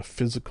a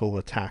physical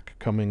attack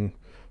coming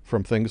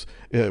from things.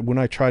 When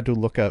I tried to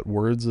look at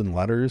words and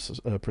letters,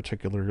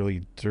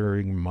 particularly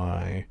during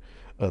my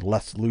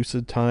less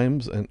lucid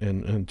times,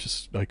 and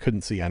just I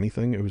couldn't see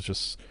anything. It was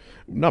just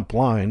not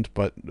blind,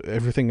 but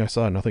everything I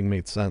saw, nothing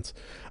made sense.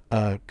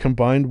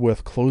 Combined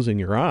with closing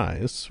your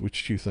eyes,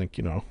 which you think,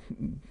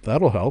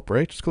 that'll help,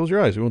 right? Just close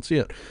your eyes, you won't see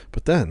it.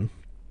 But then,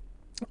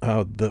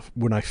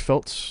 when I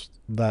felt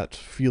that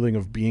feeling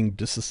of being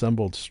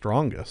disassembled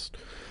strongest,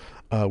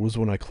 was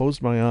when I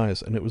closed my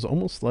eyes, and it was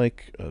almost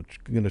like, I'm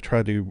going to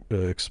try to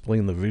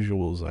explain the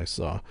visuals I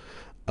saw.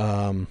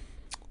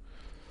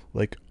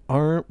 Like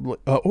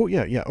oh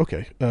yeah,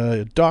 okay.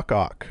 Doc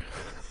Ock.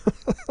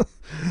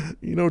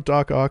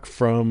 Doc Ock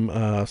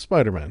from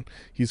Spider-Man.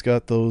 He's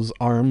got those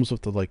arms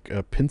with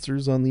the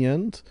pincers on the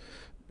end.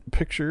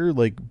 Picture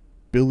like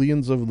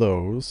billions of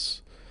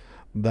those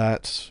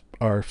that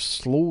are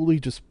slowly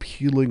just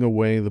peeling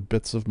away the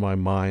bits of my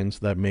mind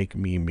that make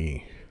me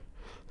me.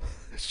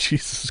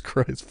 Jesus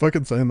Christ,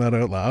 fucking saying that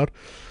out loud.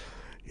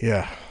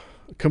 Yeah.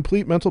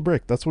 Complete mental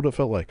break. That's what it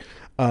felt like.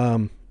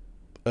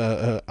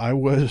 I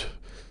would,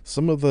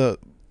 some of the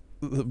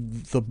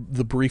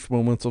brief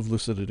moments of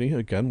lucidity,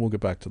 again, we'll get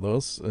back to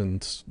those,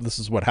 and this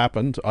is what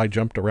happened. I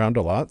jumped around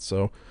a lot,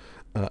 so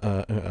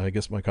I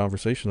guess my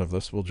conversation of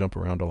this will jump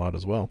around a lot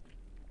as well.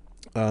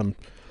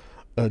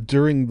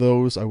 During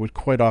those, I would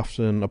quite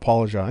often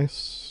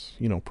apologize,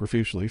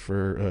 profusely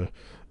for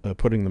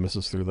putting the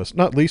missus through this.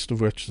 Not least of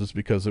which is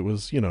because it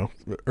was,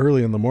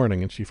 early in the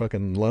morning, and she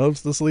fucking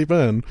loves to sleep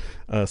in,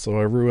 so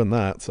I ruined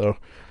that. So,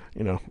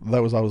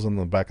 that was always in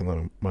the back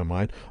of my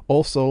mind.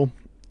 Also,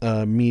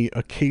 me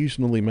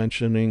occasionally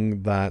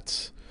mentioning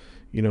that,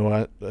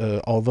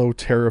 although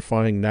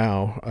terrifying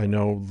now, I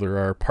know there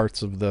are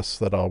parts of this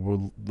that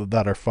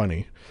are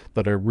funny,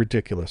 that are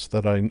ridiculous,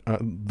 that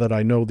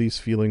I know these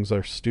feelings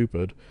are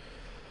stupid.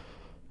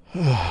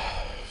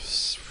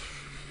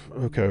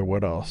 Okay,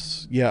 what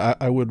else? Yeah,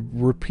 I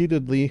would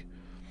repeatedly,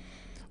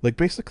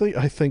 basically,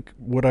 I think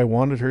what I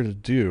wanted her to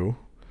do,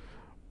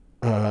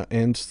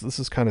 and this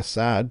is kind of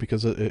sad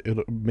because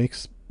it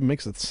makes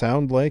it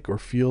sound like or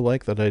feel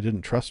like that I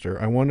didn't trust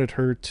her. I wanted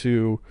her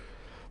to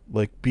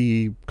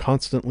be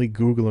constantly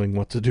Googling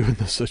what to do in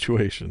this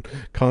situation,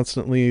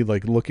 constantly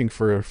looking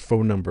for a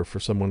phone number for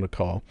someone to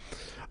call.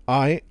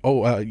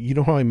 You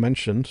know how I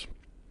mentioned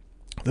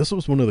this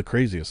was one of the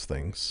craziest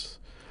things.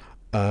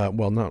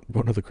 Well, not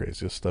one of the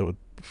craziest. That would,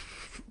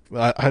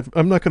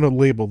 I'm not going to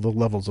label the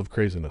levels of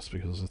craziness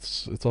because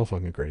it's all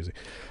fucking crazy.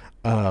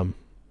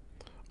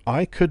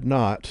 I could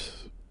not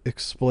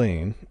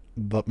explain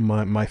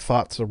my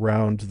thoughts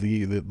around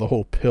the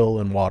whole pill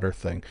and water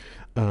thing.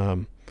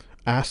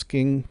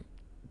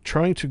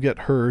 Trying to get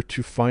her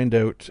to find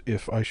out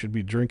if I should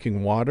be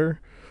drinking water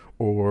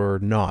or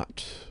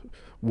not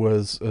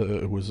was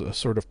a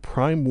sort of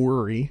prime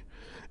worry,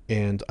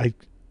 and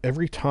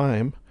every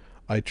time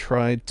I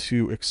tried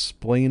to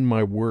explain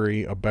my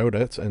worry about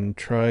it and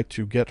try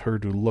to get her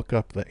to look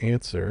up the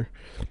answer,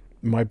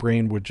 my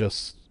brain would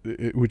just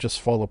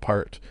fall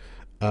apart.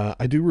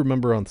 I do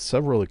remember on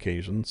several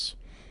occasions,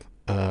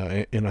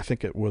 and I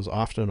think it was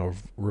often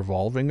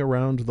revolving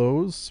around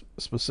those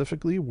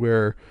specifically,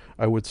 where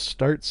I would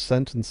start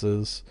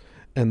sentences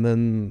and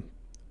then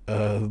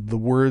the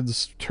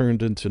words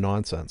turned into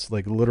nonsense,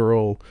 like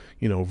literal,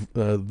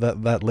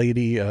 that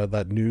lady,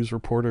 that news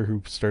reporter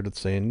who started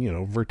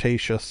saying,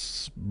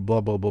 Vertacious,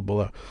 blah, blah, blah,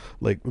 blah.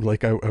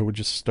 I would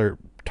just start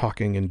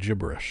talking in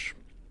gibberish.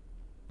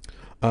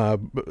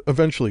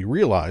 Eventually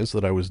realize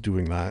that I was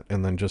doing that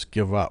and then just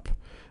give up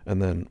and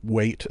then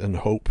wait and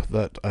hope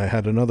that I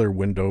had another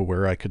window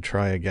where I could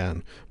try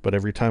again. But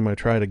every time I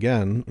tried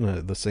again,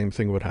 the same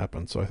thing would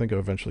happen. So I think I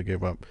eventually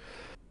gave up.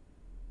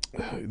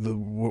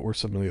 What were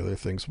some of the other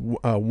things?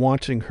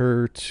 Wanting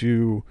her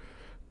to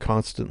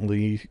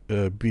constantly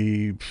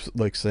be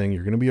saying,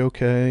 you're going to be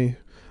okay.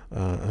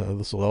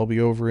 This will all be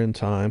over in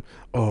time.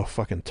 Oh,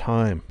 fucking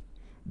time.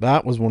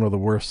 That was one of the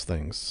worst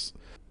things.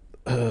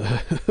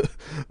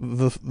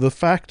 The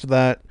fact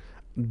that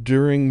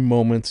during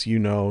moments, this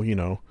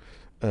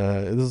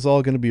is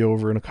all going to be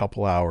over in a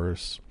couple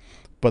hours,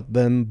 but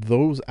then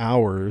those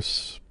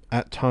hours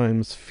at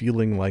times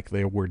feeling like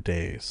they were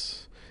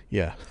days.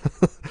 Yeah.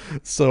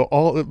 So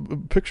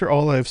picture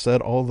all I've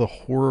said, all the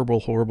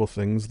horrible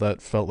things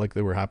that felt like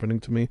they were happening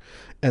to me,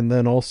 and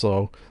then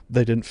also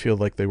they didn't feel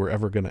like they were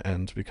ever going to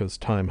end because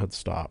time had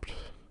stopped.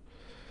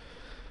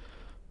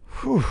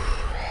 Whew.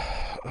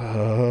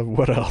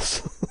 What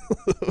else?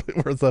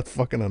 Or is that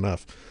fucking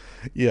enough?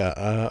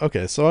 Yeah.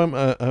 Okay. So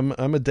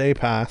I'm a day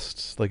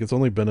past. It's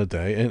only been a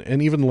day, and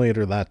even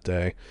later that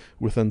day,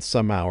 within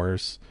some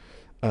hours,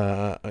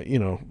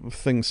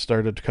 things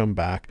started to come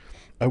back.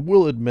 I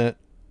will admit,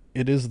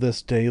 it is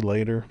this day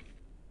later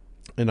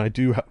And I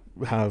do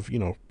have,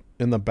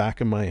 in the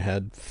back of my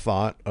head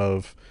thought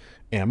of,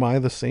 am I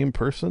the same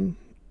person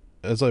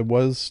as I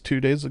was 2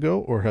 days ago?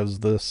 Or has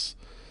this,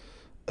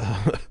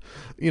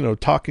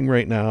 talking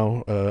right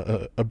now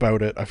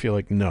about it, I feel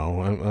like,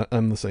 no,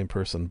 I'm the same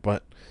person.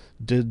 But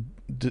did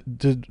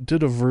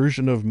a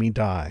version of me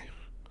die?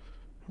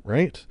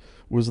 Right?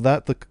 Was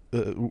that the,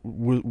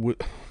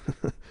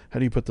 how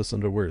do you put this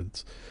into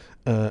words?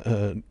 Uh,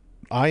 uh,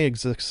 I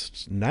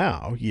exist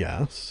now,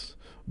 yes,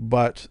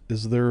 but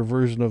is there a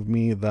version of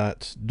me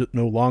that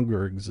no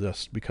longer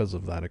exists because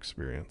of that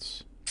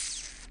experience?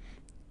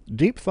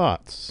 Deep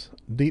thoughts,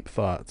 deep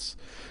thoughts.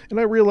 And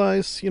I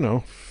realize,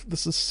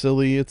 this is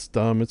silly, it's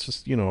dumb, it's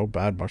just, a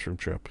bad mushroom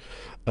trip.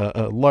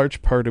 A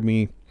large part of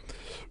me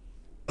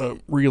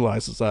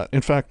realizes that.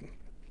 In fact,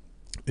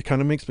 it kind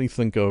of makes me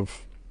think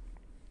of,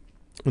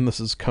 and this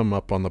has come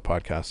up on the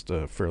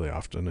podcast fairly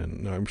often,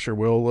 and I'm sure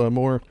will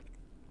more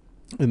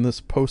in this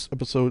post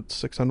episode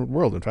 600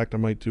 world. In fact, I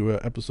might do an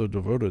episode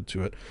devoted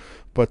to it.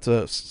 But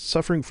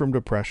suffering from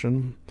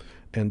depression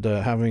and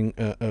having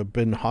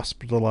been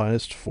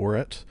hospitalized for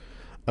it,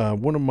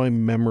 one of my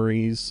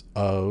memories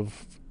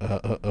of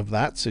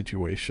that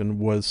situation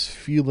was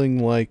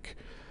feeling like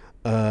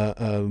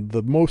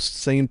the most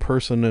sane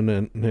person in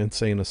an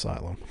insane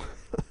asylum.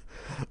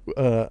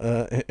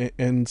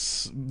 And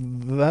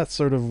that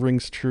sort of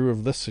rings true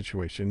of this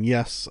situation.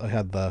 Yes, I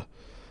had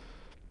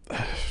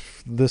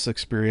this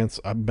experience,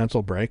 a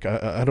mental break.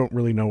 I don't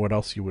really know what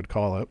else you would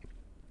call it.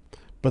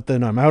 But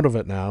then I'm out of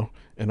it now,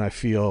 and I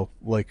feel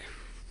like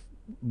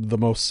the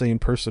most sane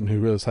person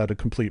who has had a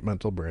complete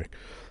mental break.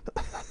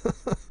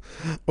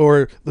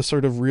 Or the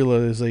sort of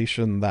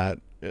realization that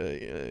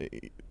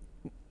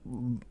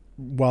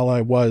while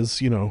I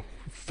was,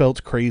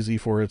 felt crazy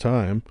for a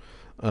time,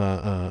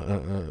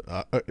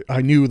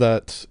 I knew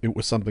that it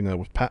was something that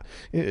was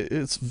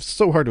it's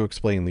so hard to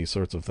explain these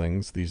sorts of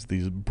things,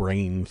 these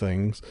brain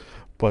things,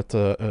 but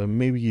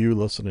maybe you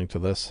listening to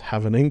this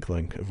have an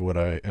inkling of what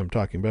I am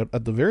talking about.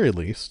 At the very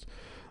least,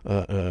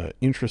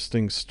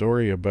 interesting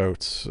story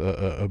about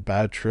a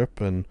bad trip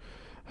and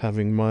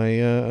having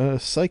my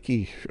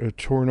psyche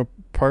torn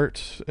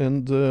apart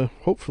and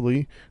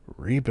hopefully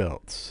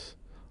rebuilt.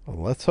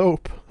 Let's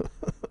hope.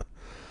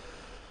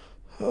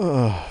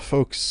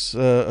 Folks,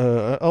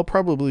 I'll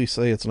probably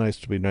say it's nice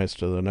to be nice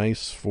to the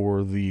nice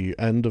for the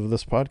end of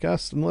this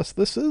podcast, unless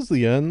this is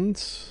the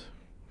end.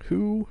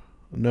 Who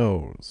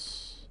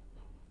knows?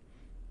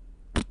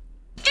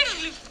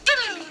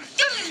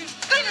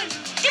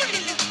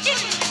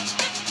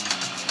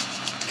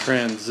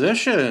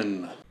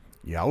 Transition.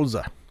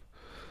 Yowza.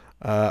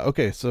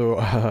 Okay, so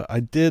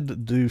I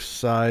did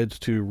decide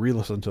to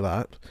re-listen to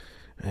that,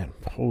 and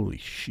holy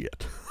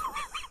shit.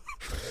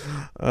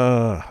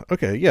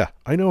 Okay, yeah,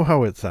 I know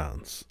how it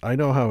sounds.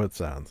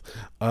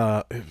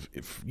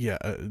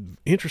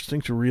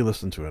 Interesting to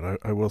re-listen to it.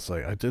 I will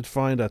say, I did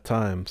find at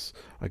times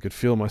I could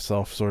feel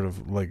myself sort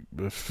of like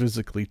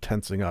physically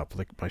tensing up,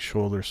 like my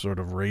shoulders sort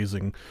of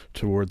raising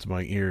towards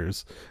my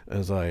ears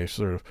as I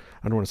sort of,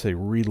 I don't want to say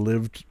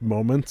relived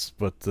moments,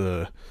 but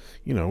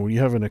when you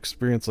have an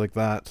experience like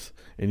that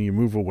and you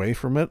move away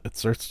from it, it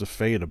starts to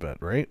fade a bit,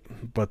 right?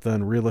 But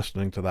then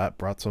re-listening to that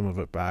brought some of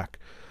it back.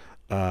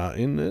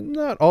 In a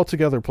not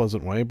altogether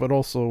pleasant way, but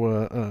also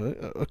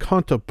a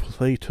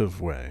contemplative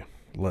way,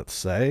 let's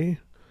say.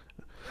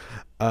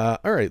 All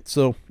right,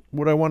 so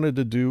what I wanted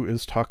to do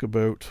is talk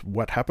about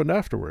what happened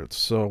afterwards.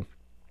 So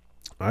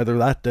either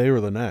that day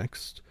or the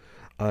next,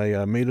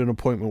 I made an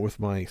appointment with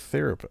my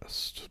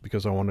therapist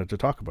because I wanted to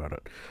talk about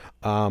it.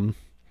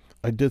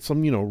 I did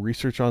some,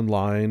 research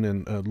online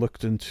and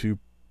looked into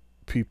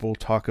people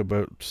talk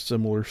about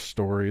similar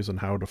stories and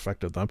how it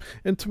affected them.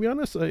 And to be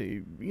honest,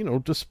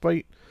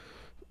 despite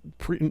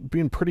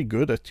being pretty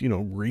good at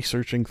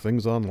researching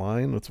things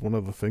online, it's one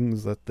of the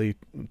things that they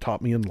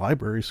taught me in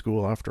library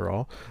school after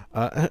all.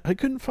 I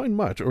couldn't find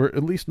much, or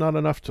at least not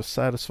enough to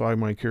satisfy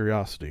my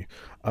curiosity.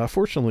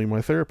 Fortunately, my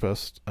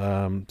therapist,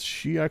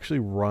 she actually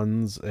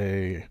runs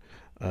a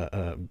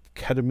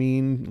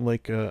ketamine,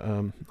 like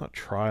not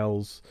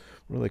trials,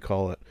 what do they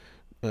call it,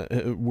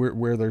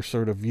 where they're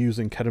sort of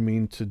using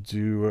ketamine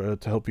to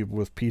help people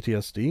with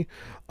PTSD.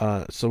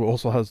 So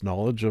also has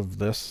knowledge of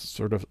this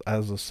sort of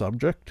as a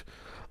subject.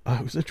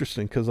 It was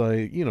interesting because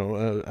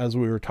as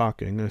we were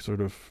talking, I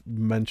sort of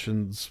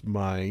mentioned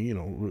my,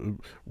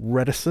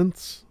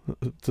 reticence,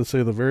 to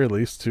say the very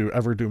least, to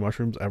ever do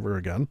mushrooms ever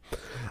again.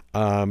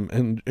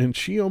 And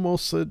she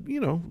almost said,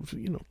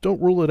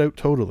 don't rule it out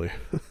totally.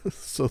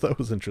 So that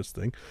was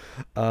interesting.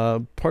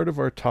 Part of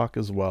our talk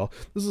as well.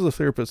 This is a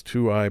therapist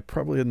who I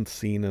probably hadn't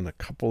seen in a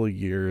couple of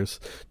years.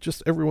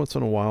 Just every once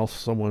in a while,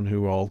 someone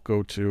who I'll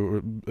go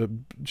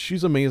to.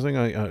 She's amazing.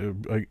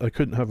 I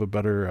couldn't have a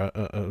better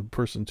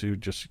person to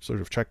just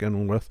sort of check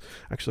in with.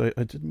 Actually,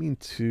 I did mean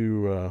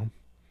to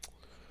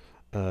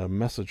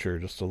message her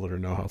just to let her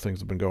know how things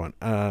have been going,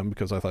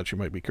 because I thought she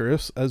might be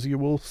curious, as you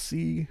will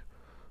see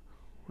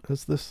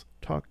as this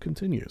talk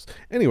continues.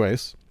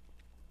 Anyways,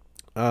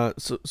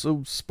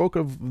 So spoke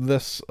of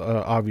this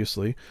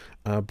obviously,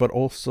 but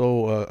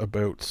also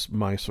about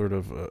my sort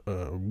of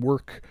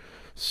work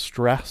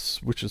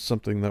stress, which is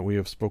something that we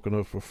have spoken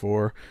of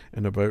before,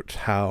 and about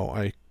how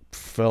I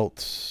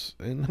felt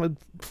and had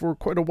for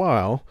quite a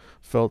while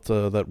felt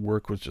that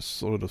work was just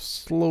sort of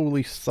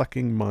slowly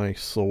sucking my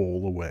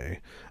soul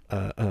away,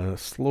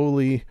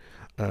 slowly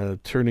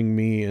turning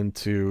me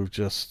into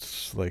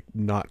just like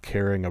not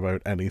caring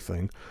about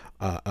anything,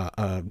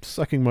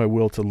 sucking my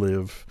will to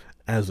live,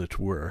 as it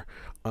were.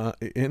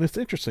 And it's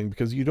interesting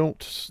because you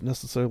don't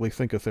necessarily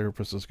think a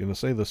therapist is going to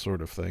say this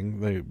sort of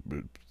thing. They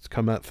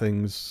come at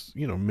things,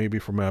 maybe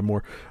from a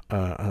more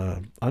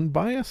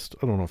unbiased,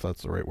 I don't know if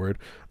that's the right word,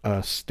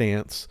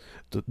 stance,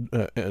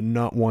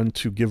 not one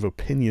to give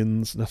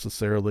opinions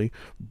necessarily,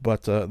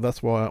 but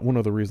that's why one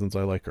of the reasons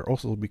I like her.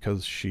 Also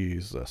because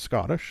she's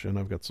Scottish, and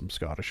I've got some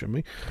Scottish in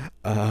me,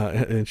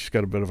 and she's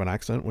got a bit of an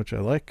accent, which I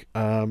like.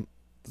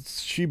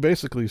 She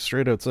basically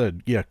straight out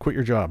said, "Yeah, quit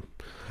your job.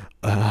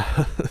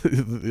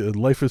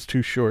 Life is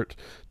too short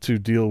to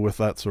deal with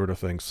that sort of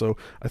thing." So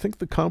I think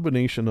the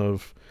combination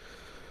of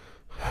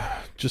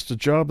just a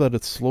job that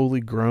had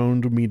slowly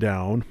ground me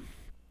down,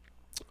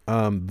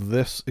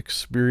 this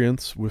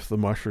experience with the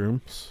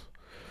mushrooms,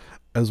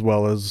 as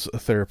well as a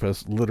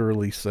therapist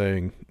literally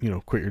saying,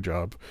 quit your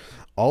job,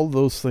 all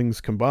those things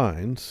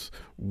combined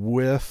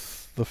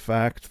with the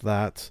fact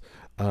that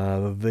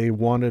they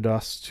wanted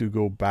us to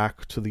go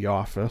back to the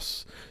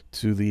office,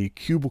 to the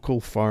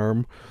cubicle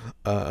farm,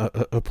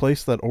 a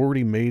place that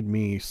already made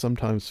me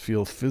sometimes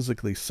feel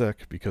physically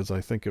sick because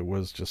I think it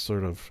was just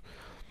sort of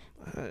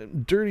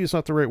dirty is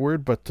not the right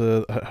word, but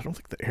I don't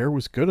think the air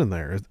was good in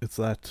there. It's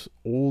that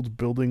old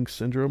building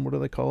syndrome. What do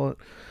they call it?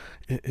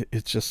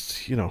 It's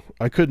just,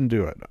 I couldn't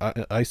do it.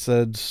 I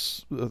said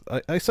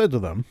to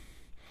them,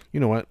 you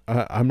know what?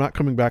 I'm not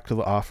coming back to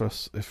the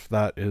office if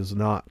that is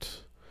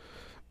not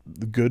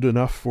good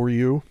enough for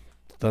you.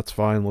 That's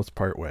fine. Let's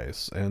part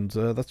ways. And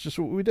that's just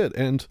what we did.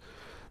 And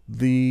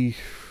the,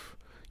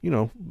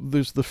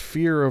 there's the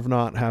fear of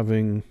not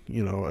having,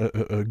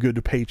 a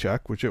good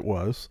paycheck, which it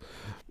was,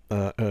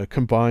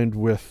 combined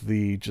with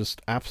the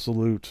just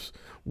absolute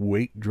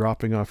weight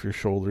dropping off your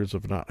shoulders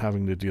of not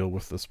having to deal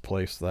with this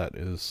place that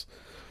is,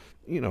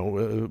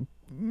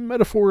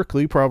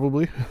 metaphorically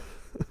probably,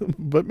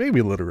 but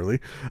maybe literally,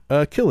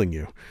 killing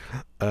you.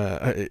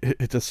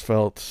 It just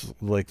felt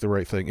like the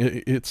right thing.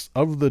 It's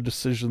of the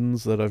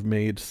decisions that I've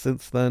made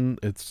since then,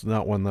 it's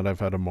not one that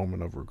I've had a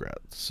moment of regret.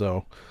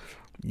 So,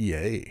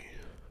 yay.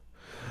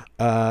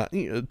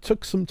 It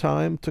took some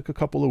time, took a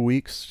couple of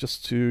weeks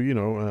just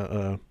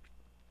to,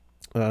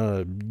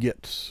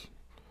 get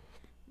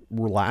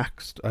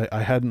relaxed.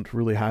 I hadn't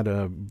really had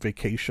a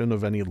vacation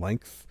of any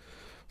length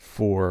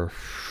for,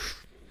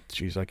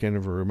 geez, I can't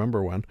even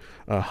remember when.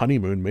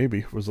 Honeymoon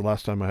maybe was the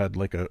last time I had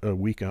like a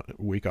week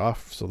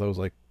off. So that was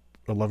like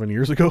 11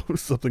 years ago,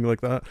 something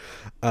like that.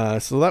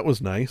 So that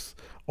was nice.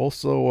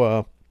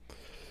 Also,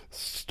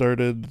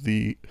 started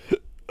the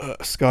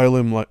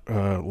Skyrim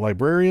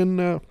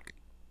Librarian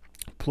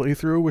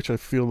playthrough, which I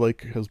feel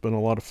like has been a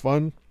lot of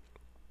fun,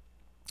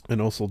 and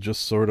also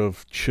just sort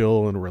of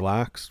chill and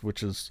relaxed,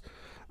 which is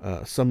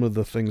some of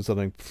the things that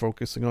I'm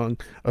focusing on.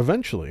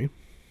 Eventually,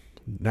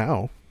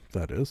 now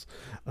that is,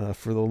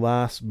 for the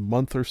last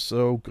month or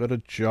so, got a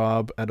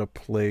job at a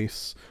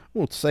place. I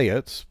won't say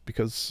it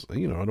because, I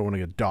don't want to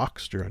get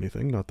doxxed or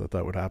anything. Not that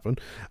that would happen.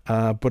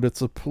 But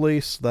it's a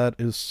place that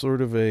is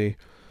sort of a,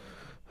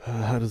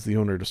 how does the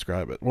owner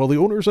describe it? Well, the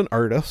owner's an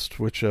artist,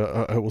 which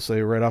I will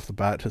say right off the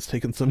bat has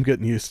taken some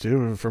getting used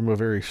to from a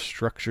very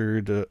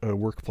structured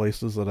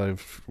workplaces that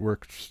I've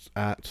worked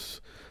at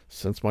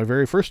since my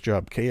very first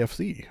job,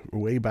 KFC,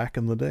 way back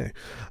in the day.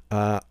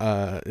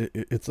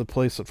 It's a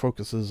place that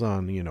focuses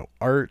on,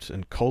 art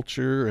and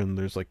culture, and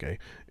there's like a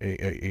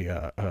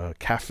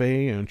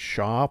cafe and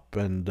shop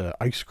and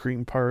ice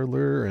cream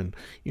parlor, and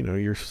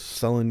you're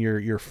selling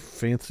your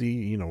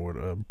fancy,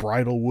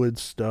 bridal wood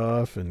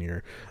stuff and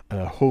your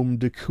home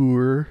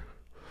decor.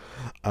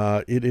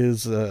 It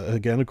is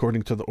again,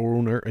 according to the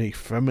owner, a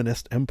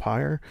feminist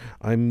empire.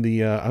 I'm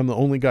the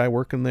only guy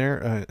working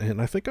there, and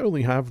I think I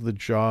only have the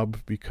job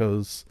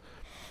because,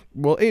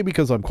 well,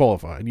 because I'm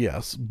qualified,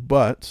 yes,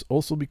 but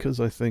also because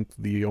I think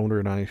the owner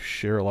and I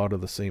share a lot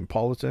of the same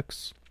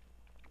politics.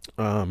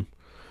 And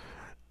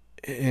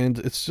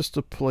it's just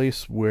a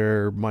place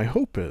where my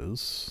hope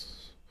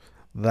is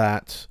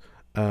that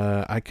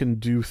I can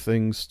do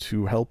things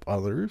to help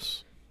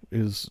others,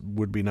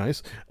 would be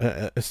nice.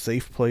 A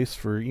safe place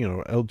for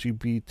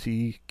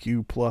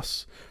LGBTQ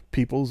plus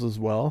peoples as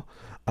well.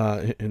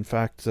 In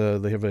fact,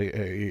 they have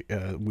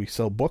we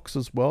sell books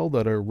as well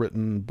that are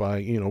written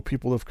by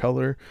people of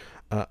color,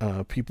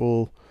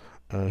 people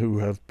who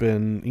have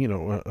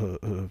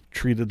been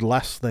treated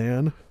less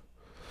than.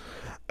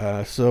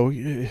 So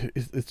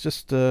it's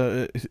just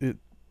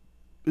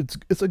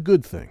it's a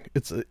good thing.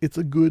 It's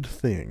a good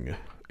thing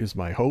is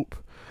my hope.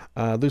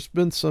 There's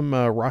been some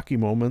rocky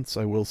moments,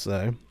 I will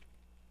say.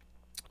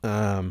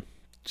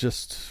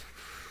 Just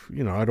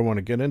I don't want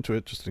to get into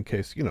it just in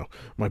case,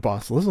 my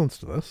boss listens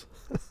to this.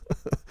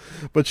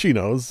 But she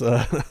knows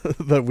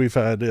that we've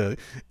had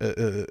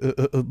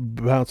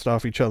bounced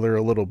off each other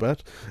a little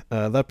bit.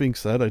 That being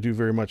said, I do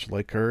very much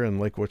like her and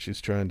like what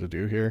she's trying to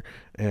do here,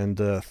 and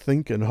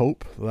think and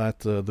hope that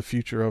the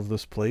future of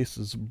this place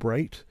is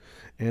bright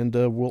and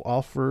will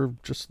offer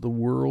just the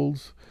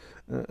world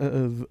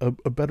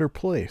a better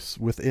place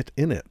with it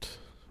in it.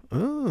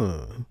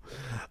 Oh.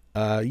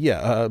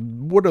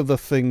 One of the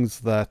things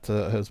that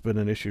has been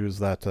an issue is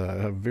that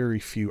have very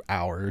few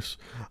hours.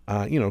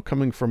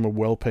 Coming from a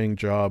well-paying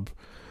job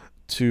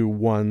to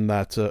one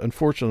that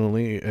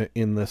unfortunately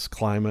in this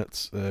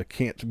climate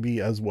can't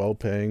be as well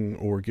paying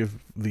or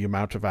give the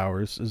amount of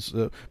hours is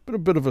been a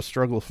bit of a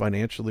struggle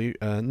financially.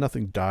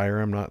 Nothing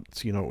dire. I'm not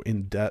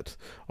in debt,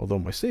 although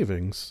my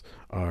savings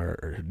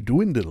are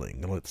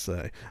dwindling, let's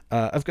say.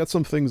 I've got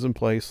some things in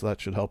place that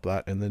should help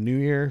that in the new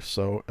year,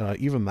 so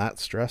even that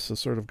stress has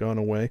sort of gone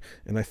away,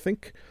 and I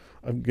think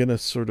I'm going to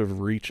sort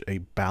of reach a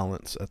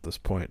balance at this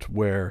point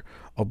where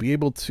I'll be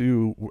able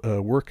to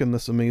work in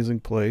this amazing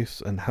place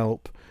and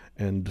help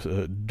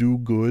and do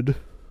good,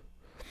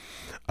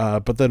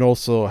 but then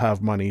also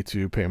have money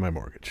to pay my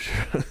mortgage.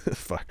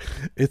 Fuck.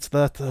 It's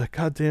that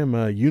goddamn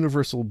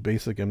universal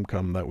basic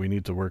income that we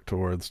need to work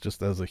towards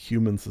just as a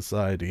human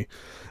society,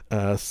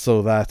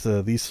 so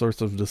that these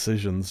sorts of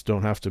decisions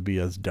don't have to be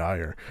as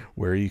dire,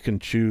 where you can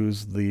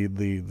choose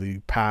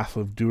the path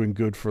of doing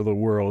good for the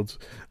world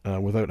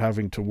without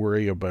having to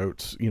worry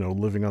about,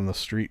 living on the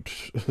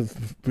street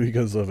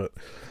because of it.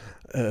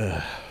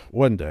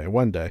 One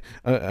day.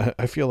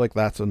 I feel like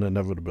that's an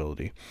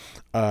inevitability.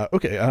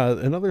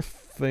 Another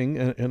thing,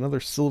 another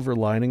silver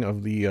lining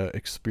of the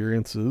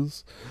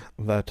experiences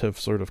that have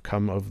sort of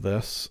come of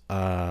this,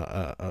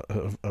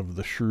 of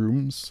the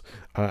shrooms.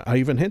 I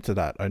even hinted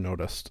at, I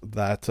noticed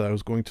that I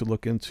was going to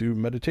look into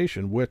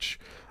meditation, which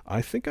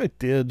I think I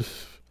did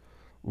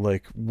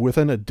like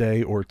within a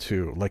day or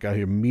two. Like I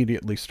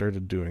immediately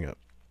started doing it.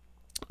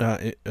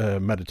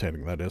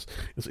 Meditating, that is.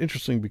 It's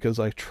interesting because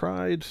I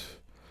tried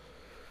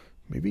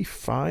maybe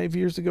 5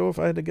 years ago, if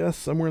I had to guess,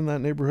 somewhere in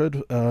that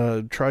neighborhood,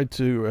 tried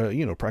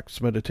to, practice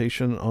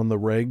meditation on the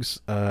regs,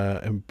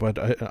 but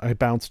I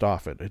bounced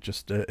off it. It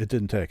just, it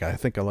didn't take. I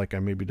think I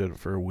maybe did it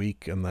for a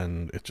week and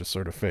then it just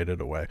sort of faded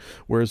away.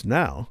 Whereas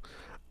now,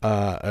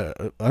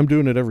 I'm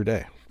doing it every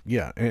day.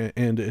 Yeah,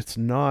 and it's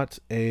not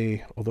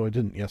although I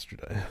didn't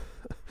yesterday,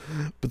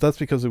 but that's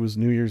because it was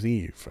New Year's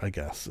Eve, I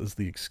guess, is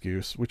the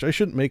excuse, which I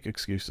shouldn't make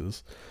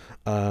excuses.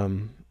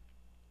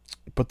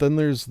 But then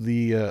there's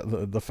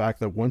the fact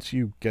that once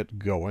you get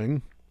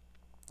going,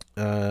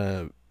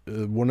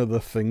 one of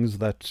the things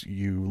that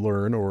you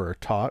learn or are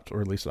taught,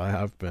 or at least I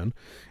have been,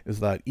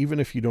 is that even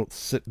if you don't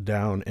sit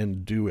down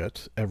and do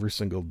it every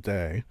single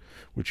day,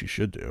 which you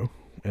should do,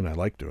 and I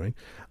like doing,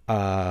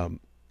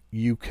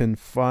 you can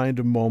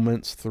find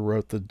moments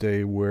throughout the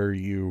day where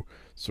you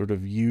sort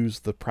of use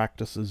the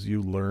practices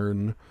you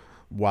learn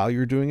while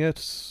you're doing it.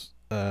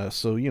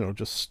 So,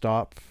 just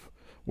stop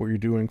what you're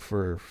doing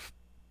for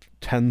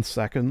 10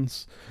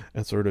 seconds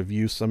and sort of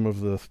use some of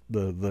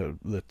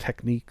the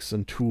techniques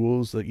and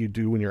tools that you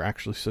do when you're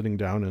actually sitting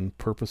down and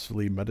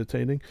purposefully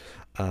meditating.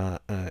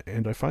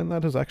 And I find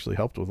that has actually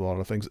helped with a lot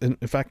of things. In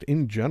fact,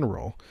 in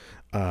general,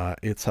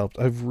 it's helped.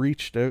 I've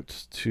reached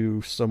out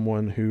to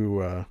someone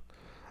who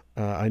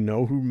I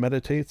know who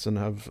meditates and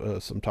have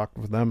some talk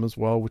with them as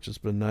well, which has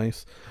been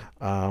nice.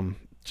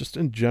 Just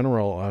in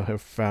general, I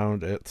have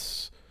found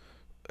it's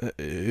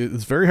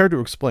very hard to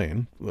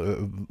explain.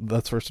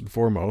 That's first and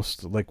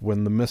foremost. Like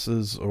when the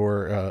missus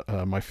or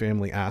my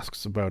family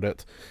asks about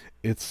it,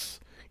 it's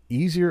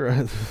easier.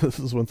 This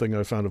is one thing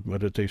I found of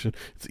meditation.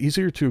 It's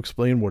easier to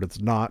explain what it's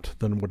not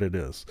than what it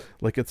is.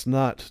 Like it's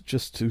not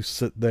just to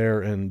sit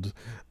there and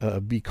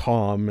be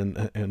calm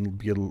and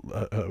be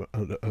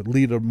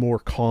lead a more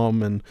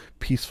calm and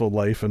peaceful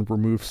life and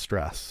remove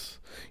stress.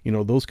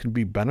 Those can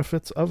be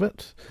benefits of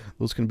it.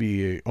 Those can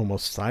be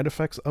almost side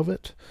effects of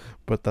it,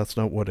 but that's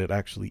not what it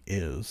actually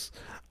is.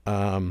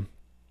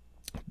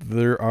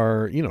 There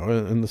are,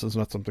 and this is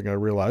not something I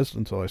realized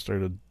until I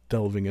started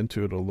delving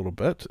into it a little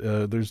bit.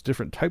 There's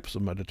different types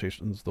of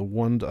meditations. The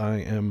one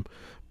I am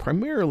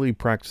primarily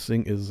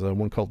practicing is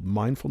one called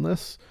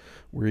mindfulness,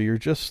 where you're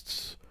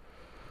just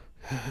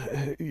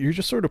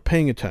sort of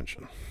paying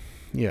attention.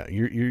 Yeah,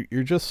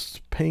 you're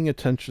just paying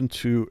attention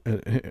to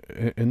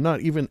and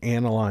not even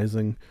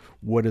analyzing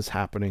what is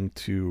happening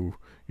to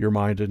your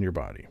mind and your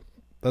body.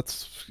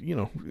 That's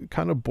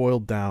kind of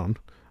boiled down.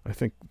 I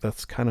think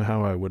that's kind of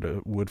how I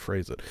would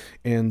phrase it.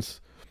 And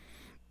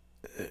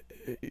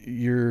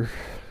you're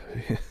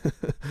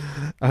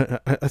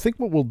I think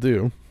what we'll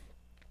do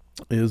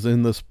is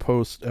in this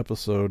post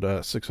episode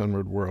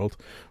 600 world,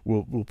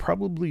 we'll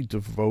probably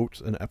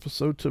devote an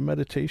episode to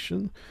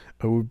meditation.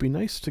 It would be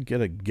nice to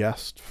get a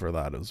guest for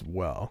that as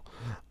well.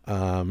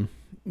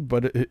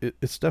 But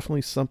it's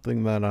definitely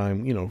something that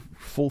I'm,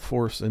 full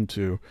force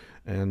into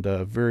and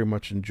very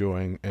much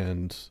enjoying,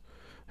 and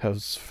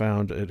has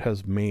found it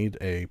has made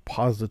a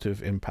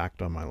positive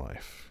impact on my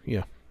life.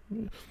 Yeah.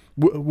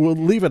 we'll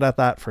leave it at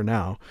that for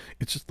now.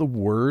 It's just the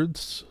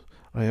words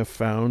I have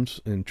found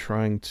in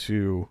trying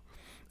to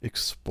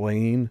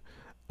explain.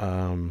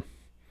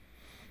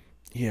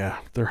 Yeah,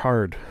 they're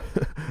hard.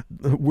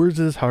 Words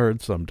is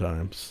hard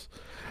sometimes.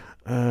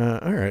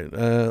 All right.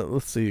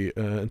 Let's see.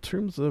 In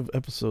terms of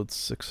episode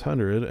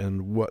 600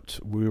 and what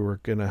we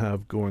were going to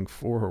have going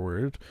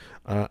forward,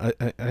 I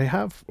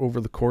have, over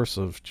the course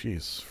of,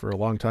 for a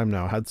long time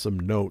now, had some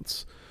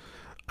notes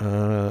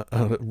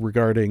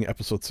regarding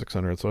episode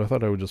 600. So I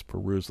thought I would just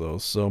peruse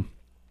those. So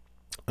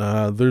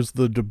there's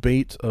the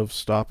debate of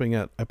stopping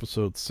at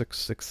episode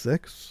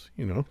 666,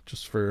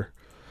 just for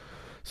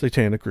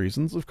satanic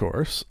reasons, of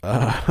course.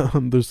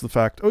 There's the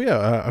fact,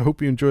 I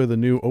hope you enjoy the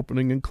new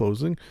opening and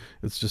closing.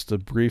 It's just a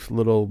brief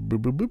little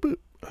boop, boop, boop,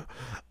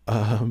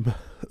 boop.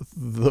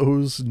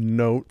 Those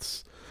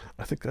notes,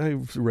 I think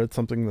I've read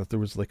something that there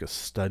was like a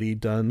study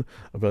done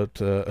about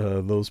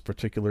those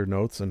particular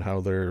notes and how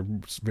they're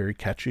very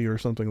catchy or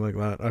something like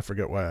that. I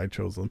forget why I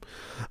chose them.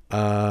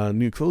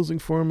 New closing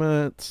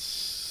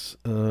formats,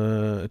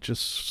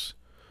 just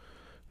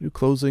new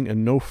closing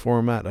and no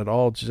format at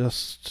all,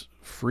 just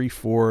free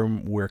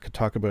form where it could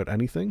talk about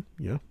anything.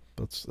 Yeah,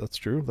 that's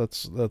true.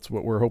 That's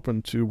what we're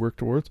hoping to work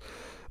towards.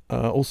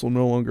 Also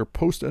no longer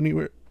post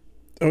anywhere.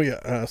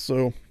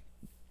 So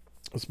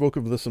I spoke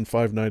of this in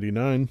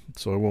 599,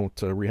 so I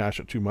won't rehash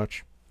it too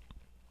much.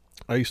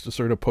 I used to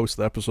sort of post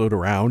the episode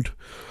around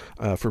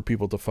for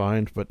people to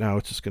find, but now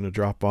it's just going to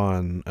drop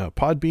on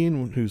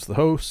Podbean, who's the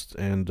host,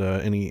 and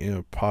any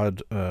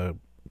podcast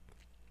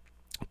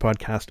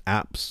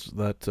apps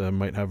that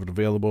might have it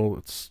available.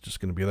 It's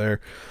just going to be there.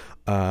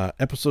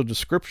 Episode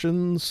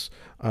descriptions,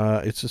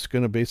 it's just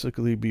going to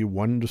basically be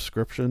one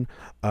description.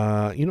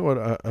 You know what,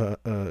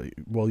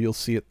 well, you'll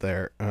see it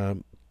there.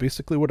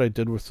 Basically what I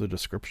did with the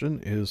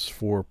description is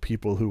for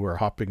people who are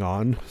hopping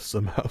on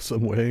somehow,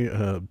 some way,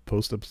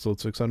 post episode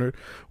 600,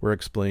 where I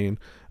explain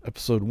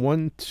episode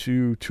 1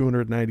 to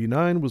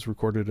 299 was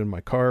recorded in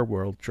my car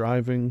while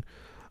driving.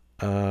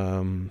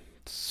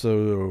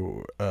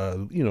 So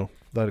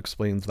that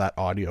explains that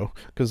audio,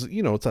 because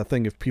it's that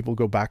thing, if people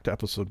go back to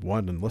episode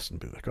 1 and listen,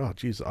 be like, oh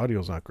geez, the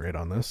audio's not great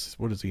on this.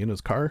 What is he, in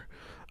his car?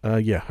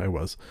 Yeah, I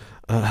was.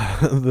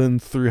 Then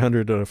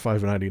 300 to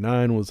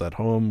 599 was at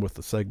home with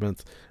the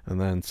segments, and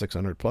then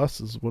 600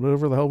 plus is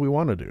whatever the hell we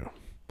want to do.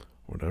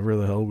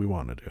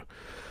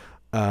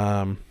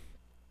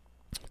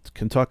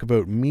 Can talk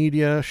about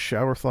media,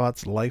 shower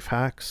thoughts, life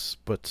hacks,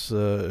 but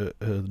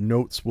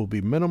notes will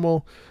be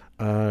minimal.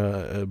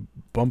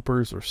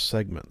 Bumpers or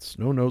segments.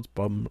 No notes,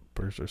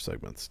 bumpers or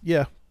segments.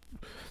 Yeah,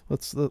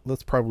 that's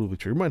probably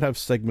true. We might have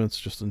segments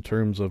just in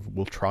terms of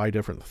we'll try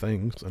different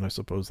things, and I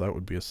suppose that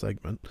would be a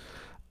segment.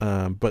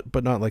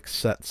 But not like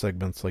set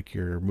segments like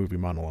your movie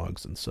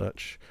monologues and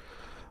such.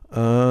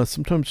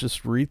 Sometimes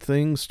just read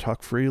things,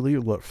 talk freely,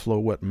 let flow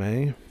what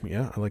may.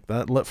 Yeah, I like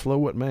that. Let flow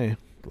what may.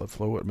 Let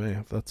flow what may.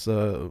 That's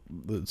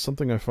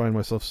something I find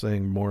myself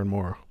saying more and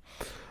more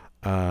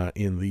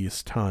in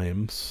these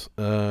times.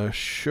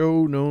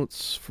 Show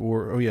notes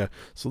for,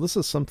 so this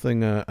is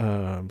something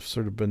I've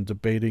sort of been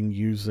debating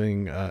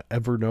using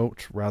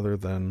Evernote rather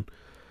than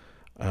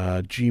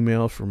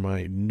Gmail for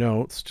my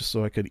notes, just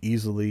so I could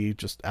easily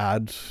just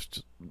add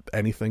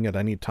anything at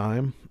any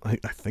time. I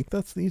think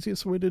that's the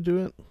easiest way to do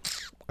it.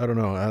 I don't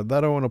know.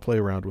 That I want to play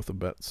around with a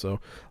bit,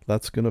 so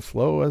that's going to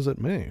flow as it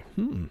may.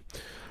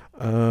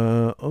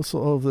 Also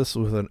all of this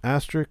with an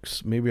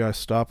asterisk. Maybe I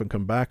stop and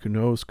come back, who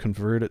knows,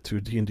 convert it to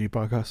a D&D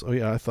podcast.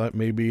 I thought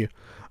maybe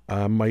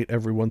might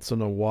every once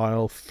in a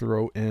while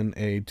throw in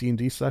a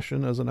D&D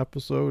session as an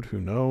episode,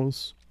 who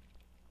knows.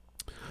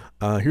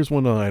 Here's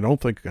one that I don't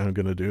think I'm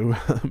gonna do.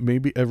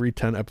 Maybe every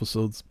 10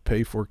 episodes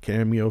pay for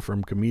cameo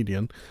from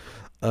comedian.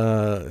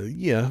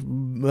 Yeah,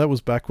 that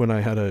was back when I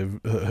had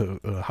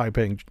a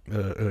high-paying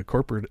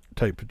corporate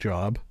type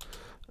job,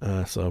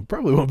 so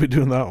probably won't be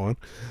doing that one.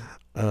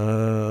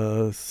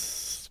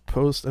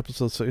 Post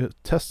episode,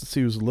 test to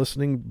see who's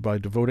listening by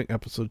devoting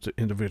episodes to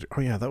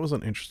individual. That was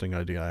an interesting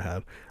idea I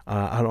had.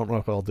 I don't know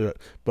if I'll do it,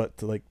 but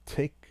to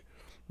take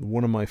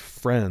one of my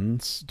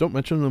friends, don't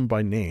mention them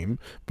by name,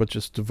 but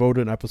just devote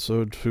an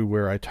episode to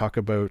where I talk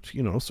about,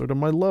 sort of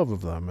my love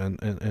of them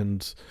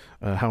and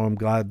how I'm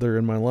glad they're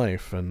in my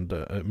life, and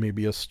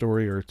maybe a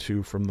story or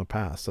two from the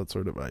past, that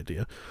sort of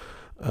idea.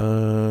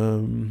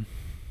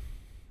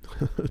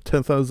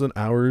 10,000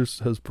 hours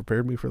has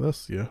prepared me for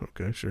this. Yeah,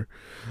 okay, sure.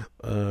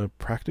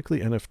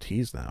 Practically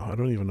NFTs now. I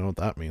don't even know what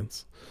that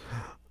means.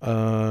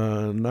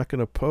 Not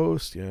gonna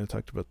post. Yeah, I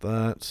talked about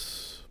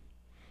that.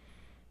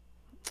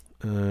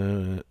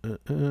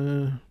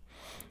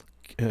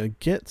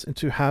 Get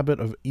into habit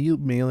of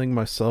emailing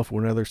myself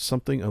whenever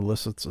something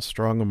elicits a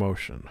strong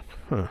emotion.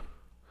 I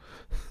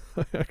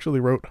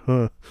actually wrote,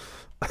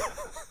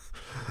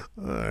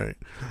 Alright.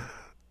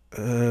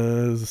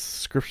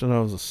 description I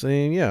was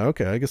saying, yeah,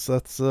 okay, I guess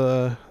that's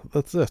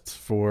it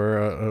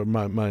for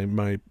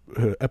my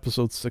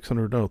episode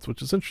 600 notes,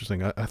 which is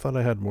interesting. I thought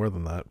I had more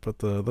than that, but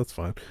that's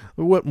fine.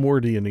 What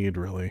more do you need,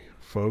 really,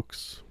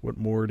 folks? What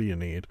more do you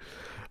need?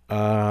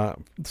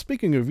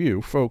 Speaking of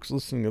you, folks,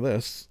 listening to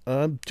this,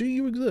 do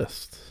you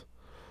exist?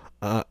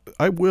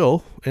 I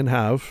will and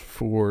have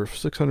for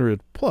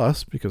 600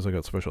 plus, because I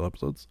got special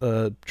episodes,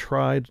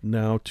 tried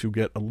now to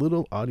get a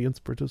little audience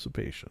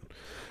participation,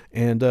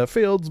 and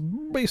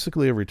failed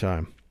basically every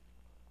time.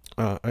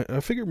 I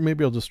figured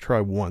maybe I'll just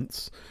try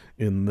once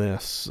in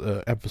this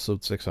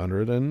episode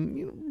 600,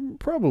 and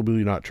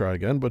probably not try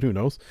again, but who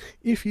knows.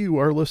 If you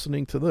are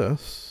listening to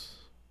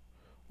this,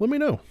 let me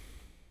know.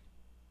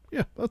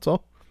 Yeah, that's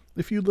all.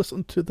 If you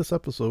listen to this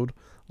episode,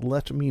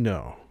 let me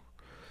know.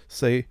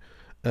 Say,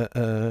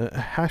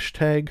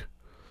 hashtag,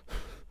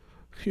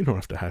 you don't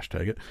have to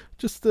hashtag it,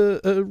 just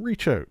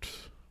reach out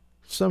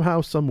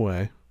somehow, some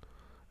way,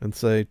 and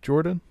say,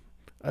 Jordan,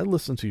 I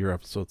listened to your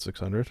episode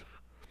 600,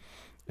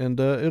 and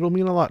it'll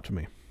mean a lot to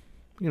me,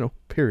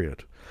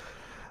 period.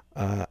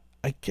 I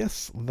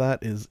guess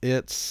that is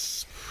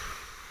it.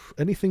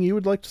 Anything you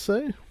would like to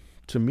say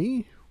to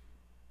me?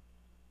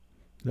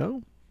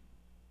 No?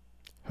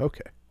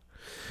 Okay.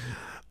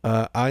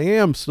 I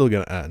am still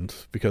going to end,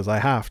 because I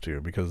have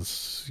to,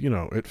 because,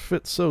 it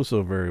fits so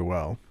very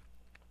well.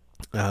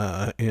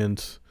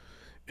 And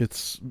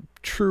it's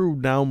true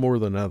now more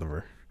than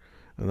ever.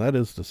 And that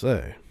is to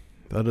say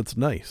that it's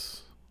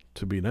nice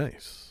to be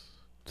nice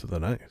to the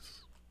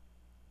nice.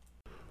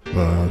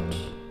 That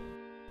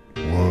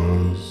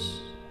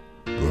was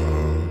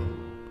the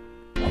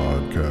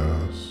podcast.